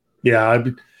 yeah,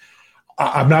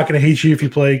 I'm not going to hate you if you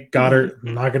play Goddard.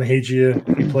 I'm not going to hate you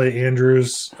if you play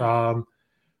Andrews. Ertz,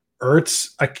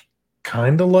 I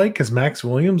kind of like, because Max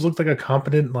Williams looked like a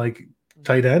competent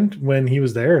tight end when he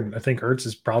was there, and I think Ertz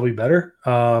is probably better.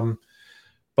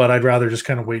 But I'd rather just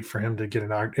kind of wait for him to get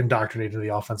indoctrinated into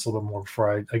the offense a little bit more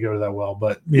before I go to that well.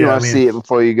 But yeah, you want to see it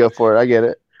before you go for it. I get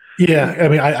it. Yeah, I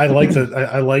mean, I like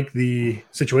I like the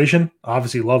situation.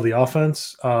 Obviously, love the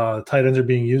offense. Tight ends are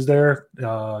being used there.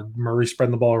 Murray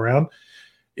spreading the ball around.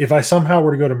 If I somehow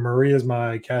were to go to Murray as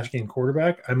my cash game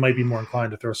quarterback, I might be more inclined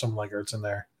to throw someone like Ertz in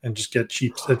there and just get a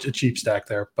cheap stack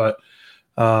there. But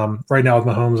right now with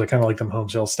Mahomes, I kind of like the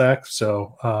Mahomes Hill stack.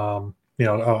 So,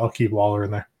 I'll keep Waller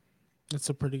in there. That's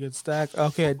a pretty good stack.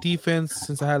 Okay, at defense,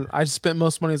 since I spent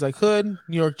most money as I could.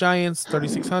 New York Giants,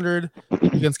 3,600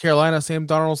 against Carolina. Sam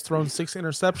Darnold's thrown 6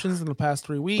 interceptions in the past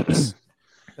 3 weeks.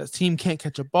 That team can't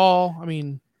catch a ball. I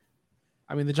mean,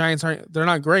 the Giants they're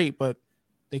not great, but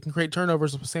they can create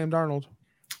turnovers with Sam Darnold.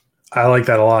 I like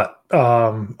that a lot.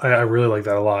 I really like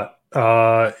that a lot.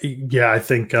 I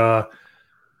think the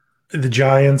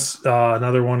Giants,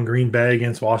 another one, Green Bay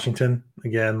against Washington.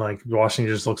 Again,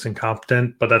 Washington just looks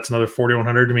incompetent, but that's another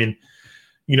 4,100. I mean,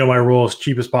 my rule is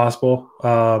cheap as possible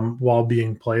while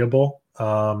being playable.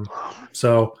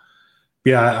 So,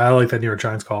 yeah, I like that New York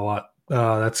Giants call a lot.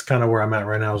 That's kind of where I'm at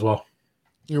right now as well.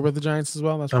 You're with the Giants as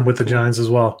well? I'm with the Giants as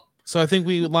well. So I think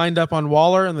we lined up on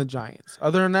Waller and the Giants.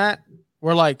 Other than that,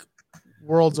 we're like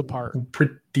worlds apart.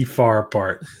 Pretty far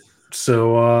apart.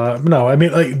 So, no, I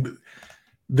mean,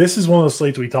 this is one of those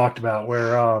slates we talked about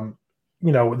where,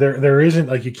 there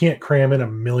isn't you can't cram in a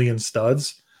million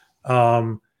studs.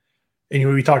 And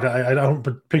we talked, I don't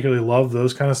particularly love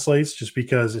those kind of slates just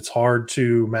because it's hard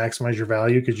to maximize your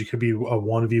value because you could be a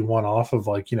 1v1 off of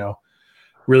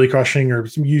really crushing or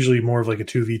usually more of a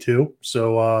 2v2.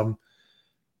 So,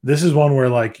 this is one where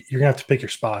you're gonna have to pick your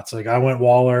spots. I went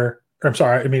Waller. I'm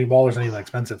sorry, I mean Waller's not even that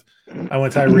expensive. I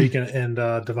went Tyreek and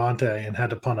Devontae and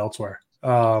had to punt elsewhere.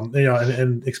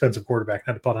 And expensive quarterback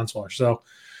had to punt elsewhere. So,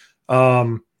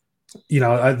 these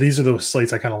are the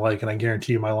slates I kind of like, and I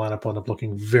guarantee you my lineup will end up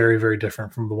looking very, very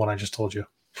different from the one I just told you.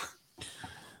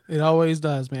 It always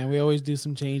does, man. We always do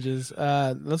some changes.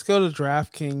 Let's go to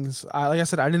DraftKings. Like I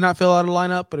said, I did not fill out a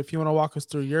lineup, but if you want to walk us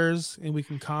through yours and we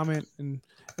can comment. And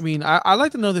I mean, I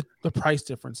like to know the price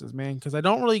differences, man, because I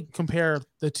don't really compare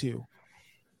the two.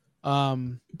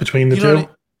 Between the two?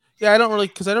 I don't really,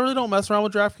 because I don't mess around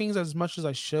with DraftKings as much as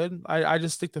I should. I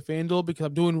just stick to FanDuel because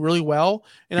I'm doing really well,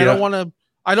 and I don't want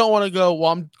to go.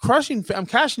 Well, I'm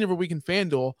cashing every week in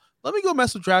FanDuel. Let me go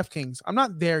mess with DraftKings. I'm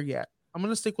not there yet. I'm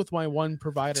gonna stick with my one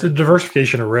provider. It's a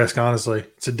diversification of risk, honestly.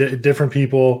 It's different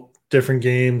people, different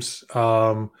games.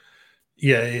 For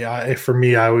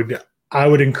me, I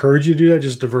would encourage you to do that.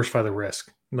 Just diversify the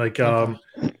risk,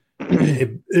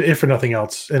 if for nothing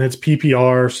else. And it's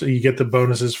PPR, so you get the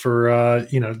bonuses for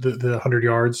the 100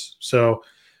 yards. So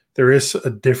there is a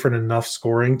different enough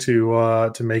scoring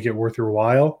to make it worth your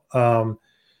while.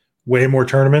 Way more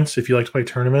tournaments if you like to play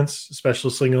tournaments,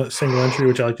 especially single entry,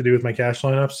 which I like to do with my cash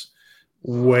lineups.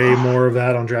 Way more of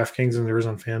that on DraftKings than there is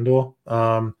on FanDuel.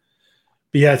 But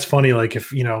yeah, it's funny.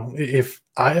 If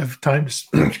I have time,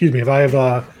 if I have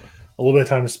a little bit of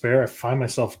time to spare, I find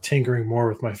myself tinkering more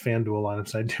with my FanDuel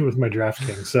lineups than I do with my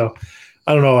DraftKings. So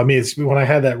I don't know. I mean, it's when I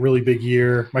had that really big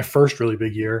year, my first really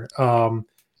big year,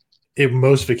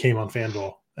 most of it came on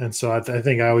FanDuel. And so I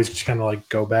think I always just kind of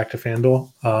go back to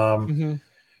FanDuel.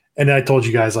 And I told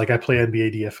you guys, I play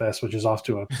NBA DFS, which is off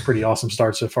to a pretty awesome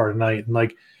start so far tonight. And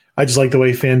I just like the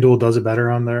way FanDuel does it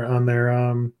better on their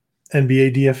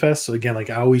NBA DFS. So again, I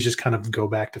always just kind of go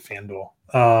back to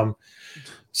FanDuel.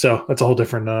 So that's a whole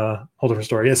different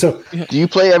story. Yeah. So Do you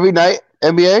play every night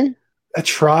NBA? I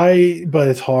try, but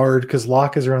it's hard because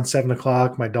lock is around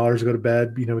 7:00. My daughters go to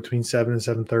bed, between 7 and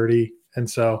 7:30, and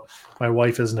so my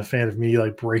wife isn't a fan of me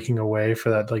like breaking away for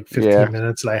that like 15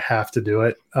 minutes that I have to do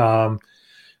it.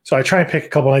 So I try and pick a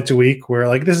couple nights a week where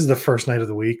like this is the first night of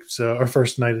the week, so our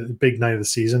first night, big night of the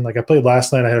season. Like I played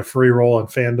last night, I had a free roll on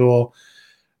FanDuel.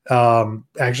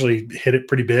 Actually hit it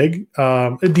pretty big,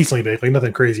 decently big, like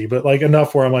nothing crazy, but like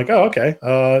enough where I'm like, oh okay,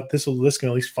 this can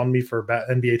at least fund me for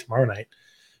NBA tomorrow night.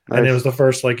 Nice. And it was the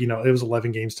first, it was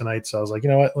 11 games tonight. So I was like, you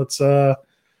know what, let's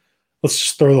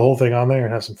just throw the whole thing on there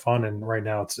and have some fun. And right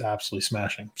now it's absolutely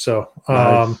smashing. So,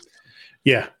 nice.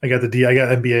 Yeah, I got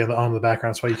NBA on the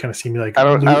background. So you kind of see me like, I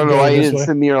don't know why you didn't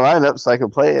send me your lineup so I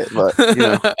could play it, but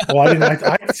well, I didn't.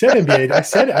 I said NBA. I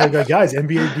said, guys,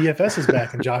 NBA DFS is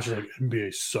back, and Josh is like,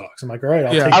 NBA sucks. I'm like, all right,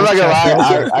 I'll take I'm not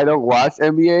gonna lie, I don't watch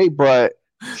NBA, but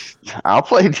I'll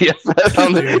play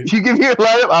DFS. You give me your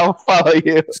lineup, I'll follow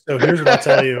you. So here's what I'll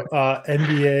tell you: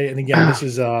 NBA, and again, this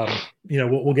is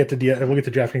we'll get to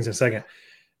DraftKings in a second.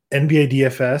 NBA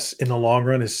DFS in the long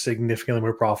run is significantly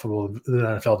more profitable than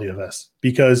NFL DFS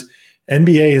because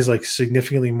NBA is like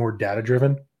significantly more data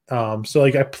driven. So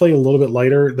like I play a little bit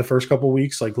lighter the first couple of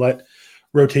weeks, like let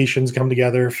rotations come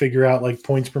together, figure out like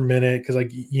points per minute. Cause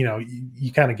like,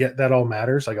 you kind of get that all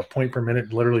matters. Like a point per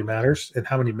minute literally matters and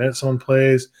how many minutes someone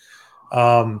plays.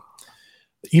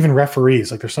 Even referees,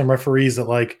 like there's some referees that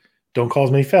like don't call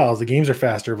as many fouls. The games are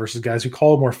faster versus guys who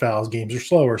call more fouls. Games are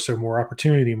slower. So more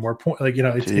opportunity, more point. Like,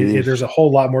 there's a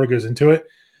whole lot more that goes into it,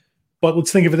 but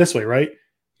let's think of it this way, right?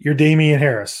 You're Damian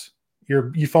Harris.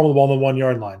 You fumble the ball on the 1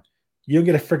 yard line. You don't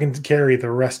get a freaking carry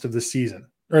the rest of the season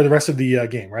or the rest of the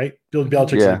game, right? Bill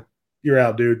Belichick's like, you're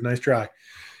out, dude. Nice try.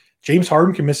 James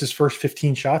Harden can miss his first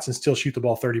 15 shots and still shoot the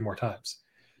ball 30 more times.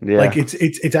 Yeah. Like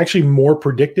it's actually more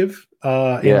predictive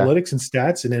analytics and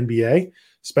stats in NBA,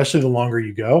 especially the longer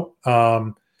you go.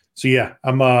 So yeah,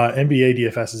 NBA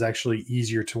DFS is actually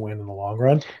easier to win in the long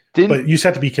run, but you just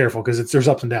have to be careful because there's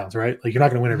ups and downs, right? Like you're not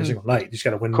going to win every single night. You just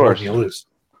got to win more than you lose.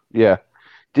 Yeah.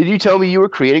 Did you tell me you were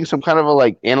creating some kind of a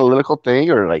like analytical thing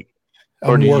or did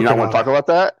you not want to talk about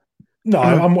that?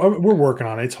 No, we're working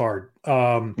on it. It's hard.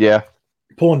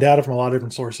 Pulling data from a lot of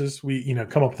different sources. We,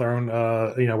 come up with our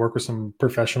own, work with some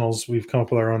professionals. We've come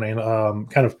up with our own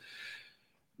kind of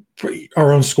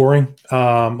our own scoring,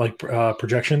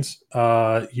 projections,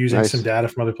 using some data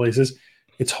from other places.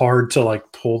 It's hard to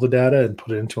like pull the data and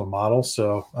put it into a model.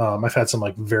 So I've had some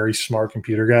like very smart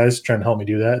computer guys trying to help me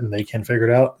do that, and they can figure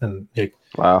it out. And there's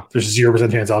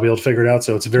 0% chance I'll be able to figure it out.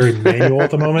 So it's very manual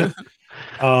at the moment.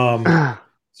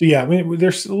 So yeah, I mean,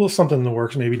 there's a little something in the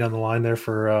works maybe down the line there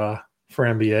for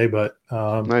NBA, but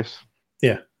nice.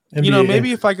 Yeah. NBA,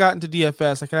 maybe if I got into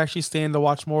DFS, I could actually stand to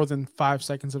watch more than 5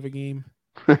 seconds of a game.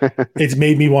 It's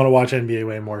made me want to watch NBA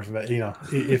way more.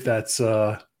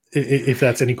 If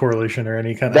that's any correlation or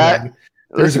any kind of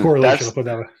there's a correlation. I'll put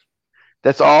that way.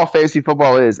 That's all fantasy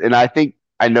football is, and I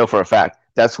know for a fact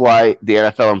that's why the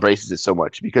NFL embraces it so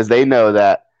much because they know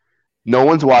that no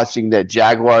one's watching that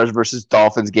Jaguars versus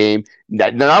Dolphins game.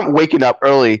 They're not waking up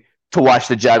early to watch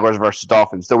the Jaguars versus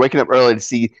Dolphins. They're waking up early to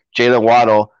see Jalen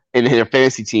Waddle in their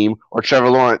fantasy team or Trevor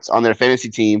Lawrence on their fantasy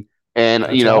team. And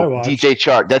DJ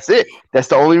Chark. That's it. That's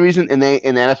the only reason, and the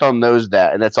NFL knows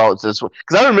that, and that's all. It's this one.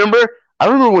 Because I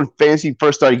remember when fantasy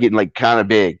first started getting like kind of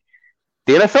big.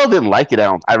 The NFL didn't like it.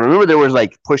 I remember there was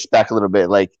like pushback a little bit.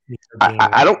 Like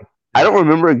I don't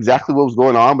remember exactly what was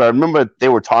going on, but I remember they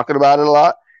were talking about it a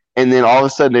lot. And then all of a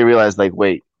sudden they realized, like,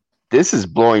 wait, this is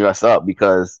blowing us up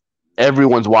because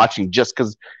everyone's watching just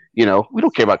because we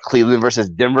don't care about Cleveland versus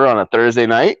Denver on a Thursday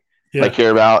night. Yeah. I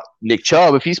care about Nick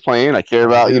Chubb if he's playing. I care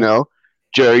about,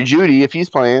 Jerry Jeudy if he's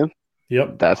playing.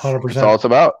 Yep. That's 100%. That's all it's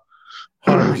about.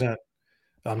 100%.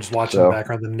 I'm just watching the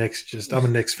background. The Knicks I'm a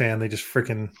Knicks fan. They just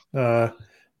freaking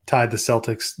tied the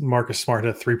Celtics. Marcus Smart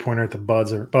hit a 3-pointer at the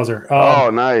buzzer.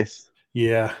 Nice.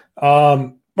 Yeah.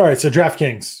 All right. So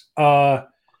DraftKings.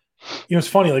 It's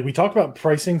funny. Like we talked about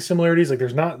pricing similarities. Like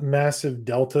there's not massive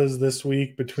deltas this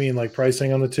week between like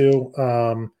pricing on the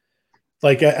two.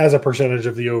 Like as a percentage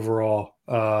of the overall,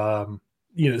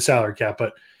 salary cap,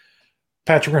 but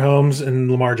Patrick Mahomes and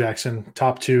Lamar Jackson,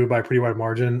 top two by a pretty wide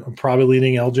margin. I'm probably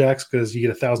leading LJax because you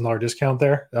get $1,000 discount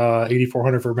there.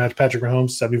 $8,400 for Patrick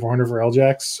Mahomes, $7,400 for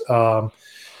LJax.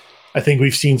 I think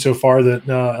we've seen so far that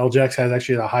LJax has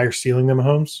actually a higher ceiling than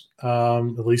Mahomes,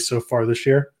 at least so far this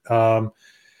year. So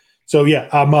yeah,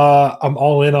 I'm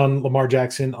all in on Lamar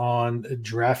Jackson on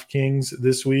DraftKings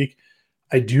this week.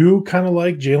 I do kind of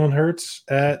like Jalen Hurts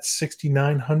at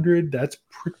 6,900. That's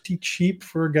pretty cheap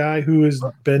for a guy who has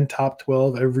been top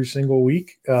 12 every single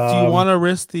week. Do you want to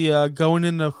risk the going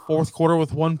in the fourth quarter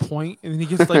with 1 point and then he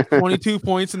gets like 22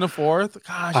 points in the fourth?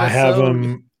 Gosh, I have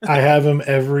him. I have him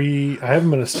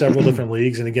in several different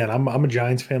leagues. And again, I'm a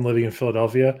Giants fan living in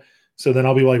Philadelphia. So then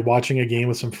I'll be like watching a game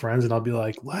with some friends and I'll be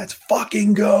like, let's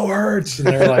fucking go, Hurts. And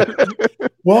they're like,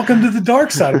 welcome to the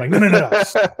dark side. I'm like, no.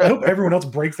 I hope everyone else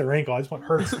breaks their ankle. I just want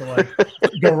Hurts to like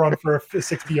go run for a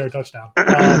 60-yard touchdown.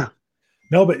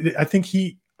 No, but I think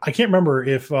I can't remember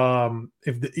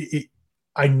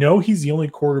I know he's the only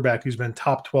quarterback who's been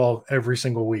top 12 every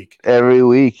single week. Every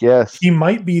week, yes. He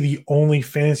might be the only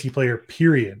fantasy player,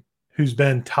 period, who's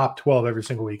been top 12 every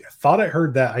single week. I thought I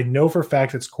heard that. I know for a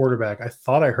fact it's quarterback. I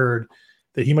thought I heard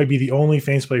that he might be the only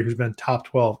fantasy player who's been top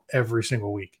 12 every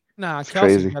single week. Nah,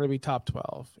 Kelsey's got to be top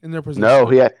 12 in their position. No,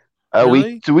 he had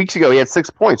Really? 2 weeks ago he had 6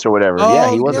 points or whatever. Oh,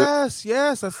 yeah, he wasn't.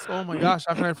 Yes. That's oh my gosh,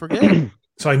 how can I forget?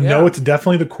 So I know it's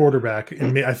definitely the quarterback,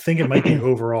 and I think it might be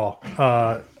overall.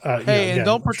 Hey, and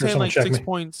don't pretend like 6 me.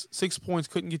 points. 6 points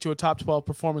couldn't get you a top 12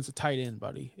 performance at tight end,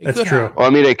 buddy. That's true. Well,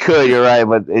 I mean, it could. You're right,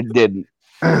 but it didn't.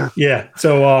 Yeah.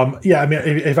 So, I mean,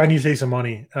 if I need to save some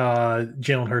money,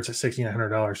 Jalen Hurts at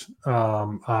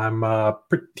 $6,900. I'm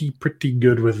pretty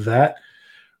good with that.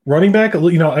 Running back,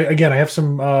 again, I have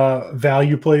some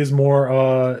value plays more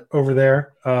over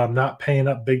there. Not paying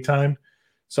up big time.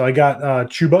 So I got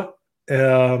Chuba at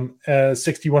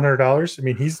 $6,100. I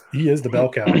mean, he is the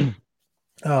bell cow.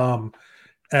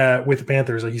 With the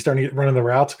Panthers, like he's starting to get running the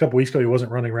routes. A couple weeks ago, he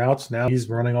wasn't running routes. Now he's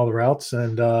running all the routes,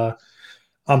 and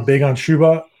I'm big on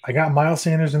Chuba. I got Miles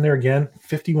Sanders in there again,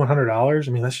 $5,100.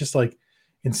 I mean, that's just like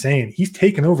insane. He's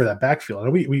taken over that backfield.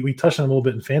 And we touched on it a little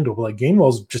bit in FanDuel, but like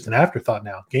Gainwell's just an afterthought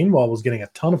now. Gainwell was getting a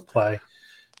ton of play.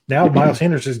 Now Miles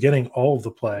Sanders is getting all of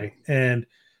the play. And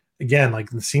again,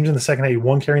 like it seems in the second half, he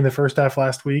won carrying the first half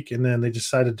last week, and then they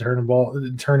decided to turn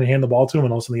and hand the ball to him,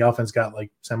 and all of a sudden the offense got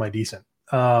like semi-decent.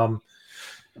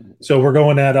 So we're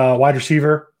going at wide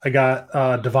receiver. I got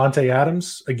Devontae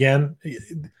Adams again.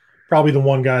 Probably the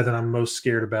one guy that I'm most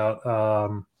scared about,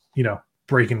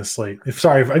 breaking the slate. If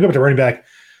I go up to running back,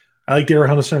 I like Darrell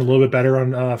Henderson a little bit better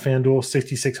on FanDuel,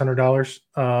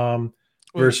 $6,600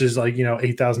 versus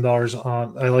 $8,000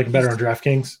 on. I like him better on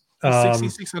DraftKings.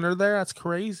 6,600 there. That's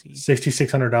crazy.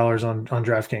 $6,600 on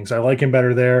DraftKings. I like him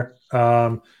better there.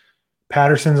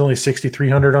 Patterson's only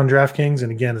 6,300 on DraftKings,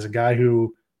 and again, is a guy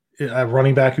who a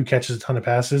running back who catches a ton of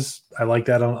passes. I like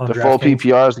that on the DraftKings. full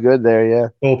PPR is good there. Yeah,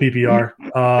 full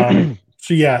PPR.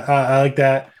 So yeah, I like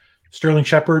that. Sterling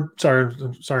Shepard. Sorry,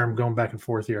 I'm going back and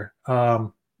forth here.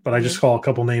 But I just call a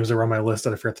couple names that were on my list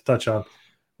that I forgot to touch on.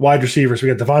 Wide receivers.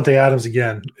 We got Devontae Adams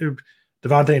again.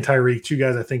 Devontae and Tyreek, two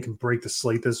guys I think can break the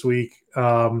slate this week.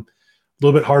 A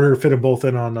little bit harder to fit them both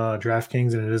in on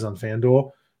DraftKings than it is on FanDuel.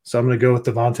 So I'm going to go with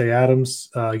Devontae Adams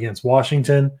against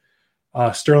Washington.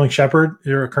 Sterling Shepard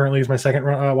currently is my second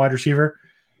wide receiver.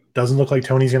 Doesn't look like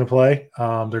Tony's going to play.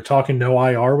 They're talking no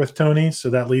IR with Tony, so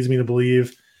that leads me to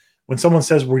believe when someone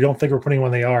says we don't think we're putting him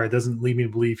on the IR, it doesn't lead me to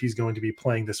believe he's going to be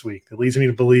playing this week. It leads me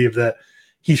to believe that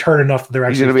he's heard enough that they're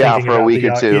actually going to be out for a week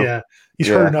or two. Yeah, he's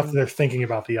heard enough that they're thinking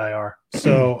about the IR.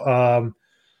 So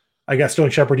I got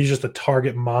Sterling Shepard. He's just a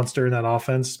target monster in that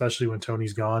offense, especially when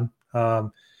Tony's gone.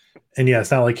 And yeah,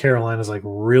 it's not like Carolina's like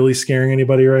really scaring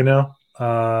anybody right now.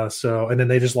 And then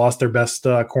they just lost their best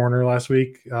corner last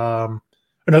week. It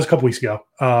was a couple weeks ago.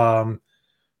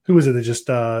 Who was it that just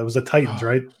it was the Titans,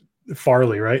 right?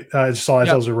 Farley, right? I just saw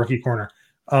that was a rookie corner.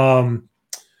 So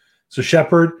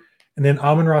Shepard, and then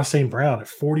Amon-Ra St. Brown at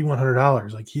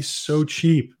 $4,100. Like he's so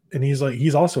cheap, and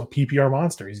he's also a PPR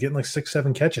monster. He's getting like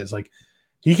 6-7 catches. Like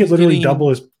he could literally double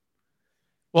his.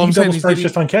 Well, he doubles price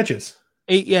just on catches.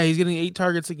 He's getting 8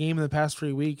 targets a game in the past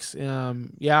 3 weeks.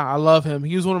 I love him.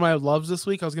 He was one of my loves this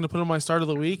week. I was going to put him on my start of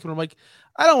the week, and I'm like,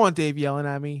 I don't want Dave yelling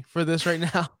at me for this right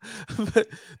now. But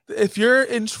if you're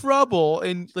in trouble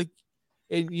and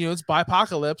it's by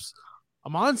apocalypse,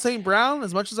 Amon St. Brown,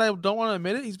 as much as I don't want to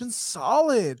admit it, he's been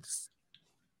solid.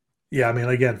 Yeah, I mean,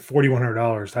 again,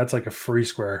 $4,100. That's like a free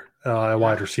square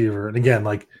wide receiver. And again,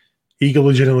 like he could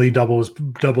legitimately double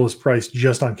his price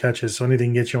just on catches. So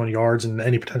anything gets you on yards and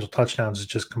any potential touchdowns is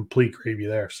just complete gravy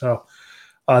there. So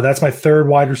that's my third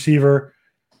wide receiver.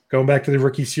 Going back to the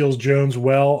rookie Seals Jones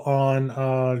on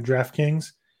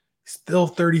DraftKings, still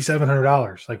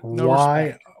 $3,700. Like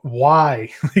why?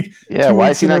 Like, why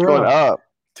is he not going up?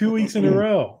 2 weeks in a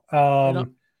row.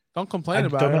 Don't complain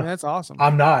about it. That's awesome.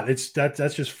 I'm not.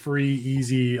 That's just free,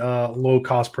 easy, low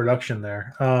cost production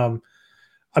there.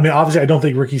 I mean, obviously, I don't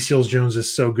think Ricky Seals Jones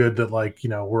is so good that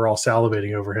we're all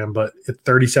salivating over him. But at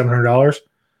 $3,700,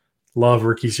 Love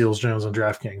Ricky Seals-Jones on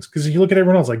DraftKings because if you look at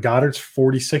everyone else, like Goddard's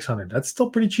 4,600. That's still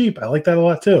pretty cheap. I like that a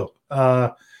lot too.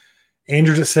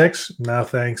 Andrews at 6. No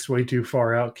thanks. Way too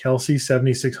far out. Kelsey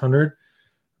 7,600.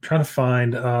 Trying to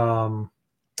find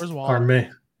Where's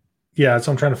Waller?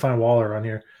 So I'm trying to find Waller on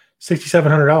here.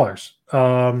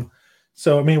 $6,700.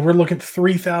 So I mean, we're looking at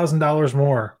 $3,000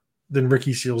 more than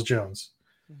Ricky Seals-Jones.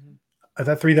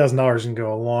 That $3,000 can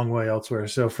go a long way elsewhere.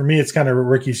 So for me, it's kind of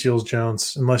Ricky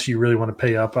Seals-Jones, unless you really want to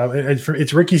pay up.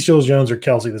 It's Ricky Seals-Jones or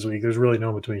Kelsey this week. There's really no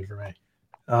in between for me.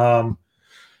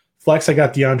 Flex, I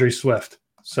got DeAndre Swift.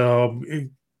 So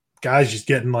guys just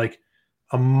getting like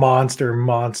a monster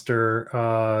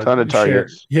ton of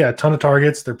targets. Yeah, ton of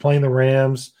targets. They're playing the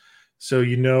Rams. So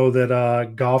you know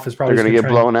that Goff is probably going to get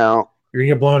blown out. You're going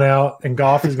to get blown out, and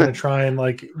Goff is going to try and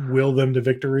like will them to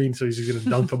victory. And so he's going to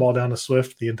dunk the ball down to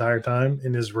Swift the entire time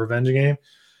in his revenge game.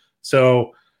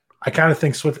 So I kind of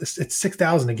think Swift, it's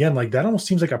 6,000 again. Like that almost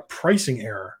seems like a pricing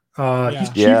error. He's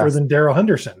cheaper than Darrell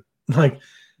Henderson. Like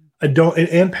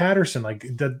and Patterson,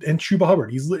 and Chuba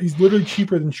Hubbard. He's literally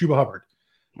cheaper than Chuba Hubbard.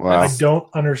 Wow. I don't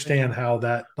understand how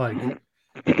that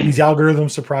these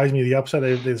algorithms surprise me. The upside,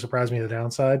 they surprise me the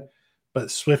downside. But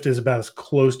Swift is about as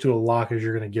close to a lock as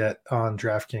you're going to get on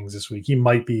DraftKings this week. He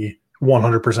might be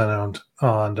 100% owned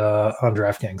on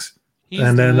DraftKings. He's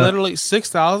literally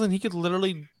 6,000. He could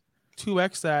literally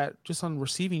 2x that just on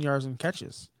receiving yards and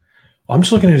catches. I'm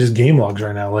just looking at his game logs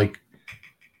right now. Like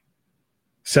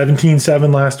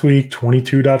 17.7 last week,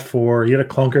 22.4. He had a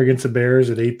clunker against the Bears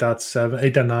at 8.7,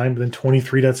 8.9, but then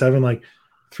 23.7. Like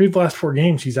 3 of the last 4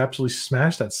 games, he's absolutely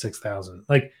smashed that 6,000.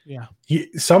 Like, he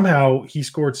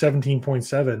scored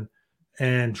 17.7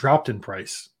 and dropped in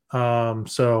price.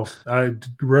 So I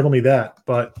riddle me that.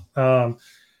 But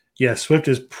Swift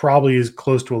is probably as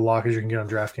close to a lock as you can get on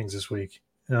DraftKings this week.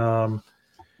 And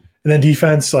then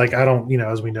defense, I don't,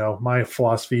 as we know, my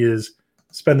philosophy is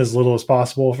spend as little as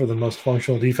possible for the most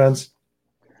functional defense.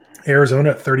 Arizona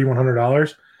at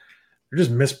 $3,100. They're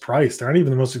just mispriced. They're not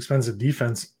even the most expensive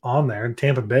defense on there. And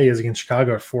Tampa Bay is against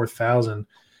Chicago at 4,000.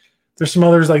 There's some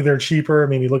others they're cheaper. I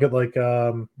mean, you look at where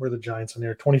are the Giants on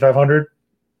there? 2,500,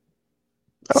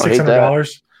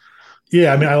 $600.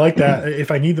 Yeah, I mean, I like that.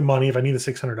 If I need the money, if I need the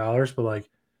 $600, but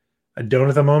I don't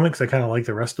at the moment because I kind of like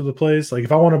the rest of the plays.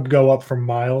 If I want to go up from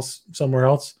Miles somewhere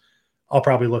else, I'll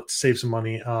probably look to save some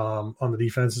money on the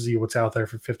defense and see what's out there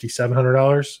for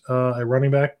 $5,700 at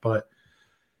running back. But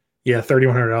yeah,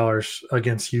 $3,100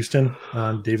 against Houston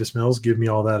on Davis Mills. Give me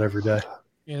all that every day.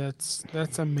 Yeah,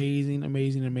 that's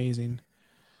amazing.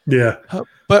 Yeah,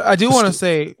 but I do want to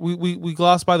say we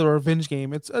glossed by the revenge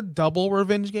game. It's a double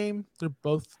revenge game. They're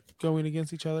both going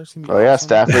against each other.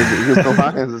 Stafford.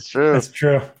 It's true. That's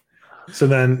true. So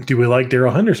then, do we like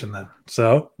Darrell Henderson then?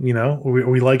 So we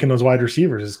liking those wide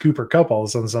receivers. Is Cooper Kupp all of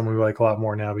a sudden someone we like a lot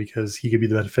more now because he could be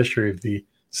the beneficiary of the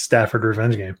Stafford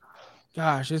revenge game?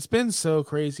 Gosh, it's been so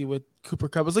crazy with Cooper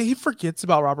Kupp. It's he forgets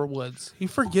about Robert Woods. He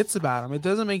forgets about him. It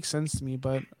doesn't make sense to me,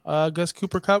 but I guess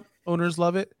Cooper Kupp owners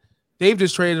love it. Dave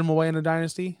just traded him away in a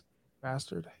dynasty.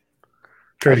 Bastard.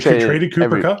 Traded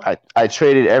Cooper Kupp? I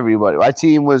traded everybody. My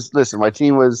team was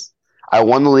I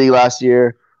won the league last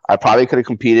year. I probably could have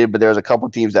competed, but there was a couple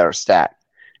teams that were stacked.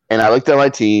 And I looked at my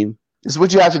team. This is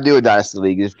what you have to do in Dynasty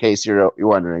League, in case you're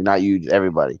wondering, not you,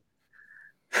 everybody.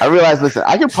 I realized,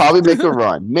 I could probably make a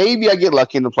run. Maybe I get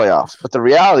lucky in the playoffs. But the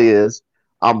reality is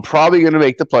I'm probably going to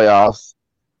make the playoffs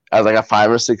as a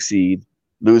 5 or 6 seed,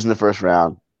 lose in the first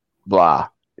round, blah.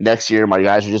 Next year, my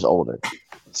guys are just older.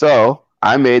 So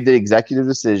I made the executive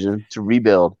decision to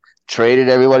rebuild, traded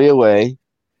everybody away,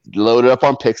 loaded up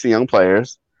on picks and young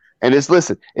players. And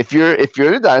if you're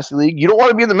in a Dynasty League, you don't want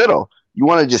to be in the middle. You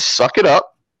want to just suck it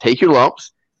up, take your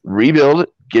lumps, rebuild it,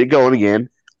 get it going again,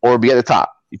 or be at the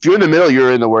top. If you're in the middle,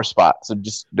 you're in the worst spot. So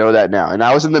just know that now. And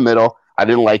I was in the middle. I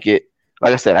didn't like it.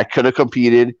 Like I said, I could have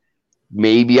competed.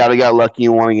 Maybe I'd have got lucky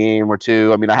and won a game or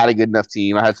two. I mean, I had a good enough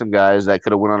team. I had some guys that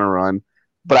could have went on a run,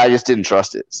 but I just didn't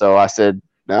trust it. So I said,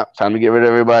 no, time to get rid of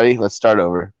everybody. Let's start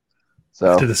over.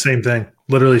 So did the same thing.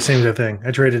 Literally same thing.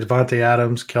 I traded Devontae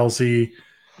Adams, Kelsey.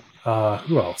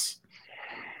 Who else?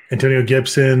 Antonio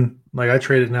Gibson. I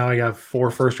traded now. I got 4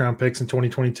 first-round picks in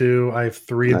 2022. I have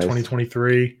 3 in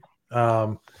 2023.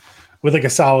 With a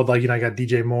solid, I got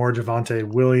DJ Moore, Javonte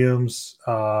Williams,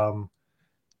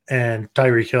 and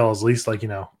Tyreek Hill, at least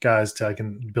guys that I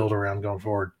can build around going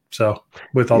forward. So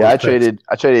with all I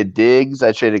traded Diggs,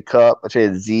 I traded Kupp, I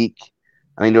traded Zeke.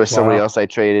 I think there was somebody else I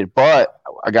traded, but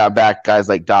I got back guys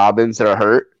like Dobbins that are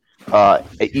hurt.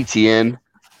 ETN,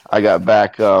 I got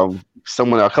back a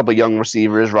couple of young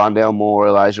receivers, Rondale Moore,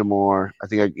 Elijah Moore. I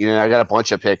think I got a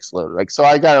bunch of picks loaded. So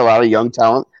I got a lot of young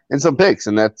talent and some picks,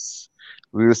 and that's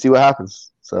we're gonna see what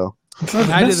happens. So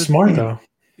That's smart though.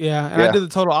 Yeah, and I did the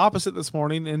total opposite this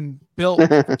morning and built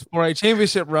for a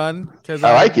championship run because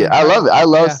I like it. I love it. I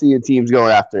love seeing teams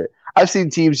going after it. I've seen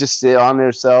teams just sit on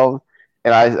themselves,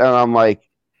 and I'm like,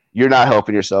 you're not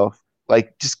helping yourself.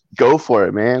 Like, just go for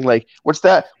it, man. Like, what's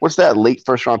that late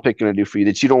first round pick gonna do for you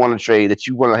that you don't want to trade, that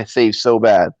you want to save so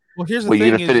bad? Well, here's the thing: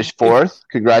 you're gonna finish fourth.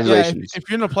 Congratulations. If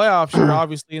you're in the playoffs, you're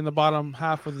obviously in the bottom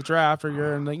half of the draft, or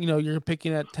you're in the, you're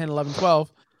picking at 10, 11,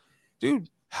 12. Dude,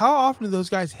 how often do those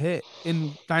guys hit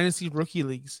in dynasty rookie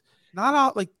leagues? Not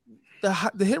out like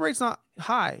the hit rate's not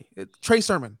high. Trey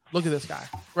Sermon, look at this guy,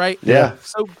 right? Yeah.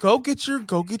 So go get your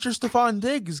Stephon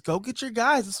Diggs. Go get your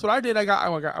guys. That's what I did. I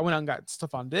went out and got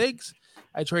Stephon Diggs.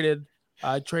 I traded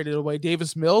away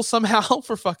Davis Mills somehow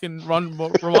for fucking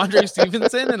Ramondre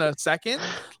Stevenson in a second.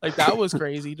 Like, that was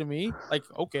crazy to me. Like,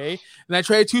 okay. And I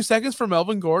traded 2 seconds for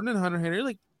Melvin Gordon and Hunter Henry,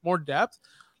 like more depth.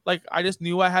 Like, I just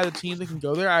knew I had a team that can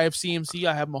go there. I have CMC,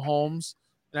 I have Mahomes,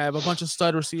 and I have a bunch of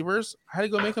stud receivers. I had to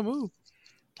go make a move.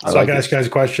 So I can ask you guys a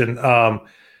question.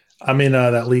 I'm in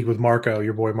that league with Marco,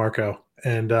 your boy Marco,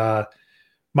 and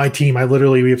my team.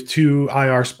 We have 2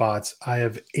 IR spots. I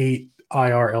have 8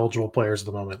 IR eligible players at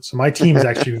the moment. So my team is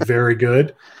actually very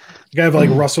good. I have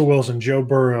like Russell Wilson, Joe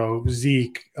Burrow,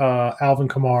 Zeke, Alvin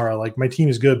Kamara. Like, my team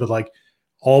is good, but like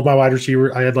all of my wide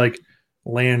receivers, I had like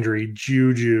Landry,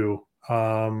 Juju.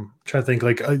 Trying to think,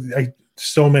 like I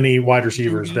so many wide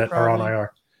receivers that are on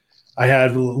IR. I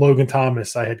had Logan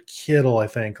Thomas. I had Kittle. I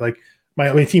think like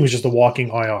my team was just a walking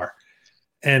IR,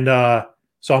 and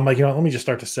so I'm like, let me just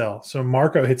start to sell. So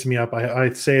Marco hits me up.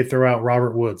 I'd say throw out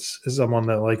Robert Woods as someone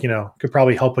that could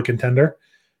probably help a contender.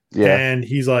 Yeah, and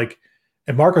he's like,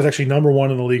 and Marco's actually number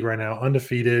 1 in the league right now,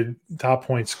 undefeated, top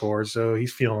point scorer. So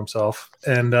he's feeling himself,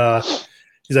 and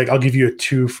he's like, I'll give you a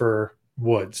 2 for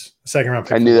Woods, second round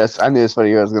pick. I knew that's what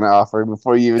you guys going to offer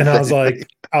before you even. And I was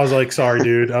like, sorry,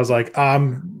 dude. I was like,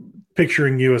 I'm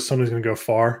picturing you as someone who's going to go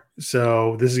far.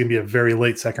 So this is going to be a very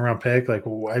late second round pick. Like,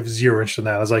 I have 0 interest in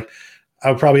that. I was like,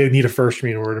 I would probably need a first for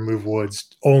me in order to move Woods,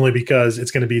 only because it's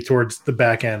going to be towards the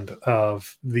back end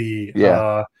of the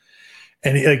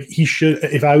and he should.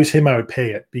 If I was him, I would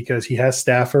pay it because he has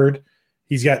Stafford.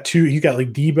 He's got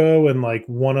like Debo and like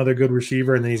 1 other good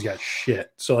receiver, and then he's got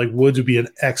shit. So like Woods would be an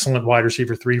excellent wide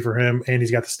receiver 3 for him, and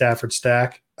he's got the Stafford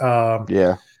stack.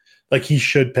 Like, he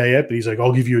should pay it, but he's like,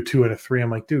 I'll give you a 2 and a 3.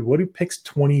 I'm like, dude, what do picks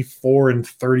 24 and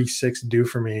 36 do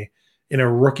for me in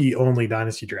a rookie only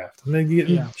dynasty draft? And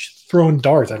then throwing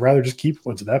darts. I'd rather just keep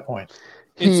Woods at that point.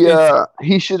 He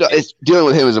should. It's dealing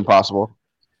with him is impossible.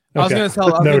 I was going to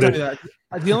tell you that.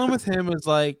 Dealing with him is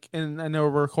like, and I know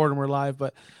we're recording, we're live,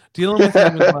 but dealing with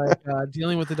him is like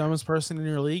dealing with the dumbest person in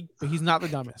your league, but he's not the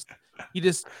dumbest.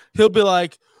 He'll be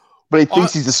like, but he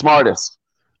thinks he's the smartest.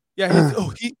 Yeah,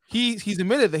 he's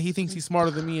admitted that he thinks he's smarter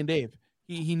than me and Dave.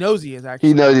 He knows he is actually.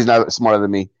 He knows he's not smarter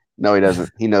than me. No, he doesn't.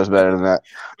 He knows better than that.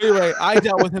 Anyway, I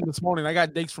dealt with him this morning. I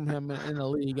got Diggs from him in a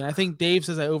league, and I think Dave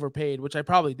says I overpaid, which I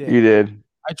probably did. You did.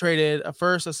 I traded a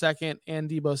first, a second, and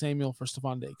Debo Samuel for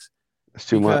Stephon Diggs. It's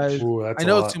too much. Ooh, I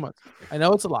know it's too much. I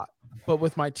know it's a lot. But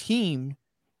with my team,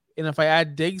 and if I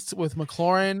add Diggs with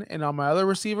McLaurin and all my other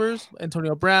receivers,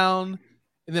 Antonio Brown,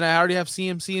 and then I already have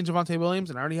CMC and Javonte Williams,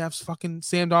 and I already have fucking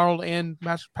Sam Darnold and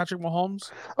Patrick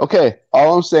Mahomes. Okay,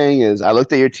 all I'm saying is I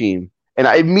looked at your team, and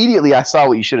I saw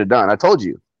what you should have done. I told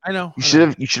you. I know. You should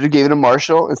have given him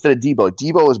Marshall instead of Debo.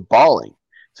 Debo is balling.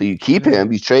 So you keep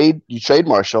him. You trade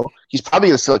Marshall. He's probably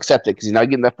going to still accept it because he's not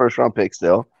getting that first round pick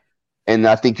still. And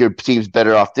I think your team's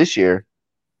better off this year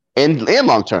and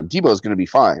long term. Debo is going to be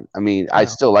fine. I mean, I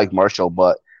still like Marshall,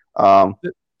 but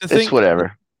it's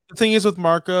whatever. The thing is with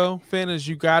Marco, Finn, is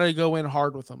you got to go in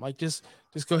hard with him. Like, just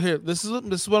go here. This is what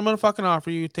I'm going to fucking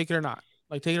offer you. Take it or not.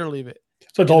 Like, take it or leave it.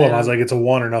 So I told him, I was like, it's a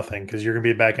 1 or nothing because you're going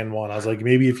to be back in 1. I was like,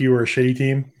 maybe if you were a shitty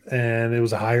team and it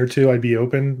was a high or 2, I'd be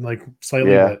open, like,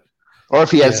 slightly. Yeah. But, or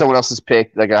if he had someone else's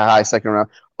pick, like a high second round.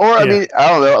 Or, I mean, I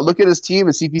don't know. Look at his team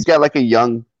and see if he's got like a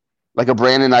young, like a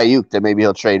Brandon Ayuk that maybe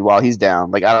he'll trade while he's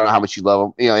down. Like, I don't know how much you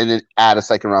love him, and then add a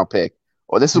second round pick.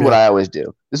 Or this is what I always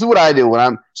do. This is what I do when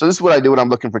I'm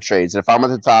looking for trades. And if I'm at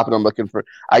the top and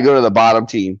I go to the bottom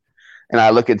team and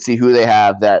I look and see who they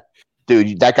have that,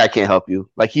 dude, that guy can't help you.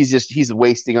 Like, he's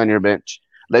wasting on your bench.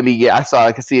 I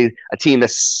can see a team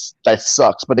that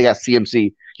sucks, but they got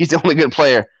CMC. He's the only good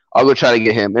player. I'll go try to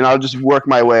get him, and I'll just work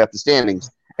my way up the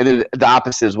standings. And then the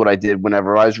opposite is what I did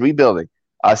whenever I was rebuilding.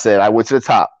 I said I went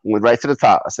right to the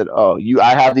top. I said,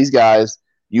 I have these guys.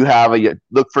 You have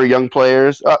look for young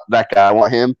players. Oh, that guy, I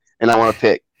want him, and I want to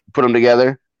pick. Put them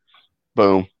together.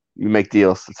 Boom. You make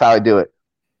deals. That's how I do it.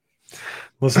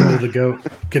 Listen to the goat.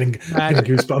 I'm getting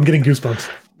goosebumps.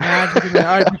 Magic. All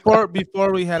right,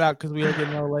 before we head out, because we are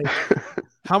getting a little late,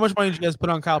 how much money did you guys put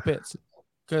on Kyle Pitts?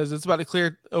 Because it's about to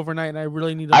clear overnight, and I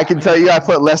really need to. I can tell you I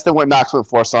put less than what Knox went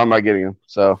for, so I'm not getting him.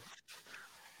 So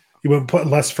You would put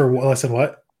less than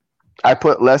what? I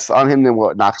put less on him than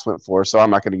what Knox went for, so I'm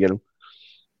not going to get him.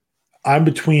 I'm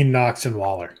between Knox and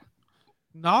Waller.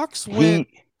 Knox went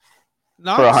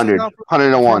for 100,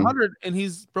 101. 100, and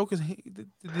he's broke his.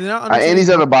 And he's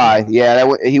on a bye.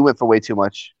 Yeah, he went for way too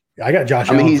much. I got Josh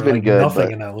Allen. He's been good.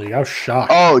 Nothing in that league. I was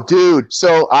shocked. Oh, dude.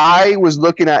 So I was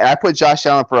looking at. I put Josh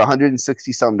Allen for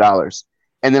 $160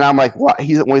 and then I'm like, what?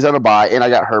 He's on a bye, and I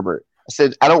got Herbert. I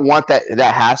said, I don't want that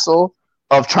hassle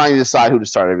of trying to decide who to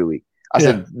start every week. I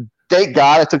said, thank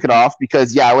God I took it off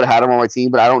because I would have had him on my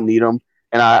team, but I don't need him.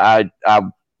 And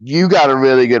you got a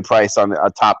really good price on a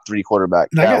top 3 quarterback.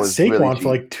 And I got Saquon really for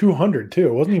like 200 too.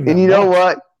 It wasn't even. And you know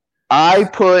what? I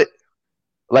put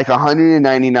like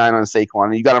 199 on Saquon,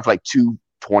 and you got him for like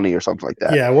 220 or something like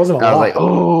that. Yeah, it wasn't a lot. I was like,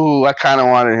 oh, I kind of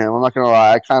wanted him. I'm not gonna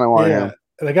lie, I kind of wanted him.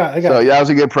 And I got. So that was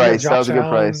a good price. That was a good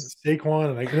price.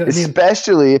 Saquon, and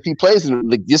especially if he plays in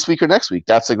like this week or next week,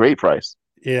 that's a great price.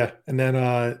 Yeah, and then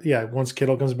once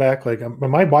Kittle comes back, like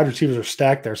my wide receivers are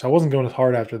stacked there, so I wasn't going as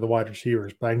hard after the wide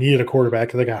receivers, but I needed a quarterback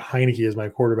because I got Heineke as my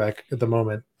quarterback at the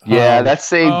moment. Yeah, that's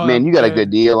saved, man. You got a good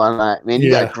deal on that, man.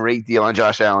 You got a great deal on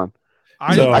Josh Allen.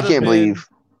 I can't believe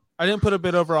I didn't put a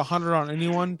bid over 100 on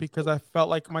anyone because I felt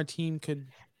like my team could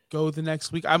go the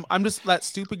next week. I'm just that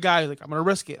stupid guy. Like I'm gonna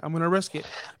risk it. But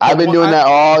I've been doing that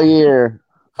all year.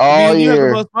 All year. You have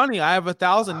the most money. I have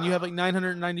 1,000. You have like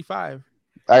 995.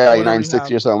 I got like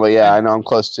 960 or something, but I know I'm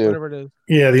close to. Whatever it is.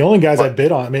 Yeah, the only guys I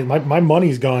bid on. I mean, my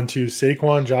money's gone to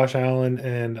Saquon, Josh Allen,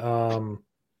 and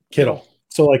Kittle.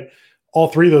 So like all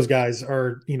 3 of those guys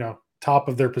are top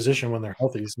of their position when they're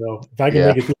healthy. So if I can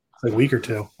make it through a week or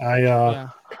two,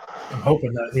 I'm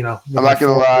hoping that I'm not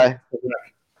gonna lie.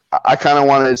 I kind of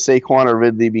wanted Saquon or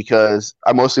Ridley because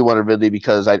I mostly wanted Ridley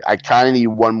because I kind of need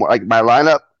one more. Like my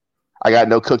lineup, I got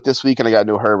no Cook this week and I got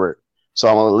no Herbert, so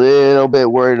I'm a little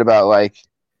bit worried about like,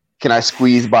 can I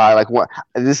squeeze by like what?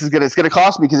 It's gonna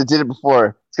cost me because it did it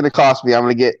before. It's gonna cost me. I'm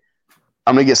gonna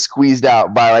get squeezed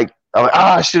out by like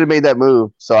I should have made that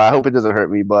move. So I hope it doesn't hurt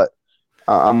me, but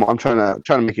I'm trying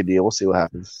to make a deal. We'll see what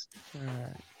happens.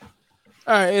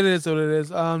 All right, it is what it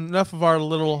is. Enough of our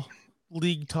little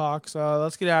league talks.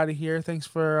 Let's get out of here. Thanks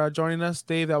for joining us,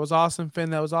 Dave. That was awesome.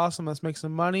 Finn, that was awesome. Let's make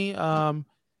some money. And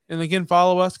again,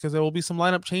 follow us because there will be some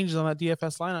lineup changes on that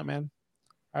DFS lineup, man.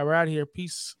 All right, we're out of here.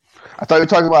 Peace. I thought you were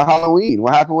talking about Halloween.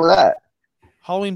 What happened with that? Halloween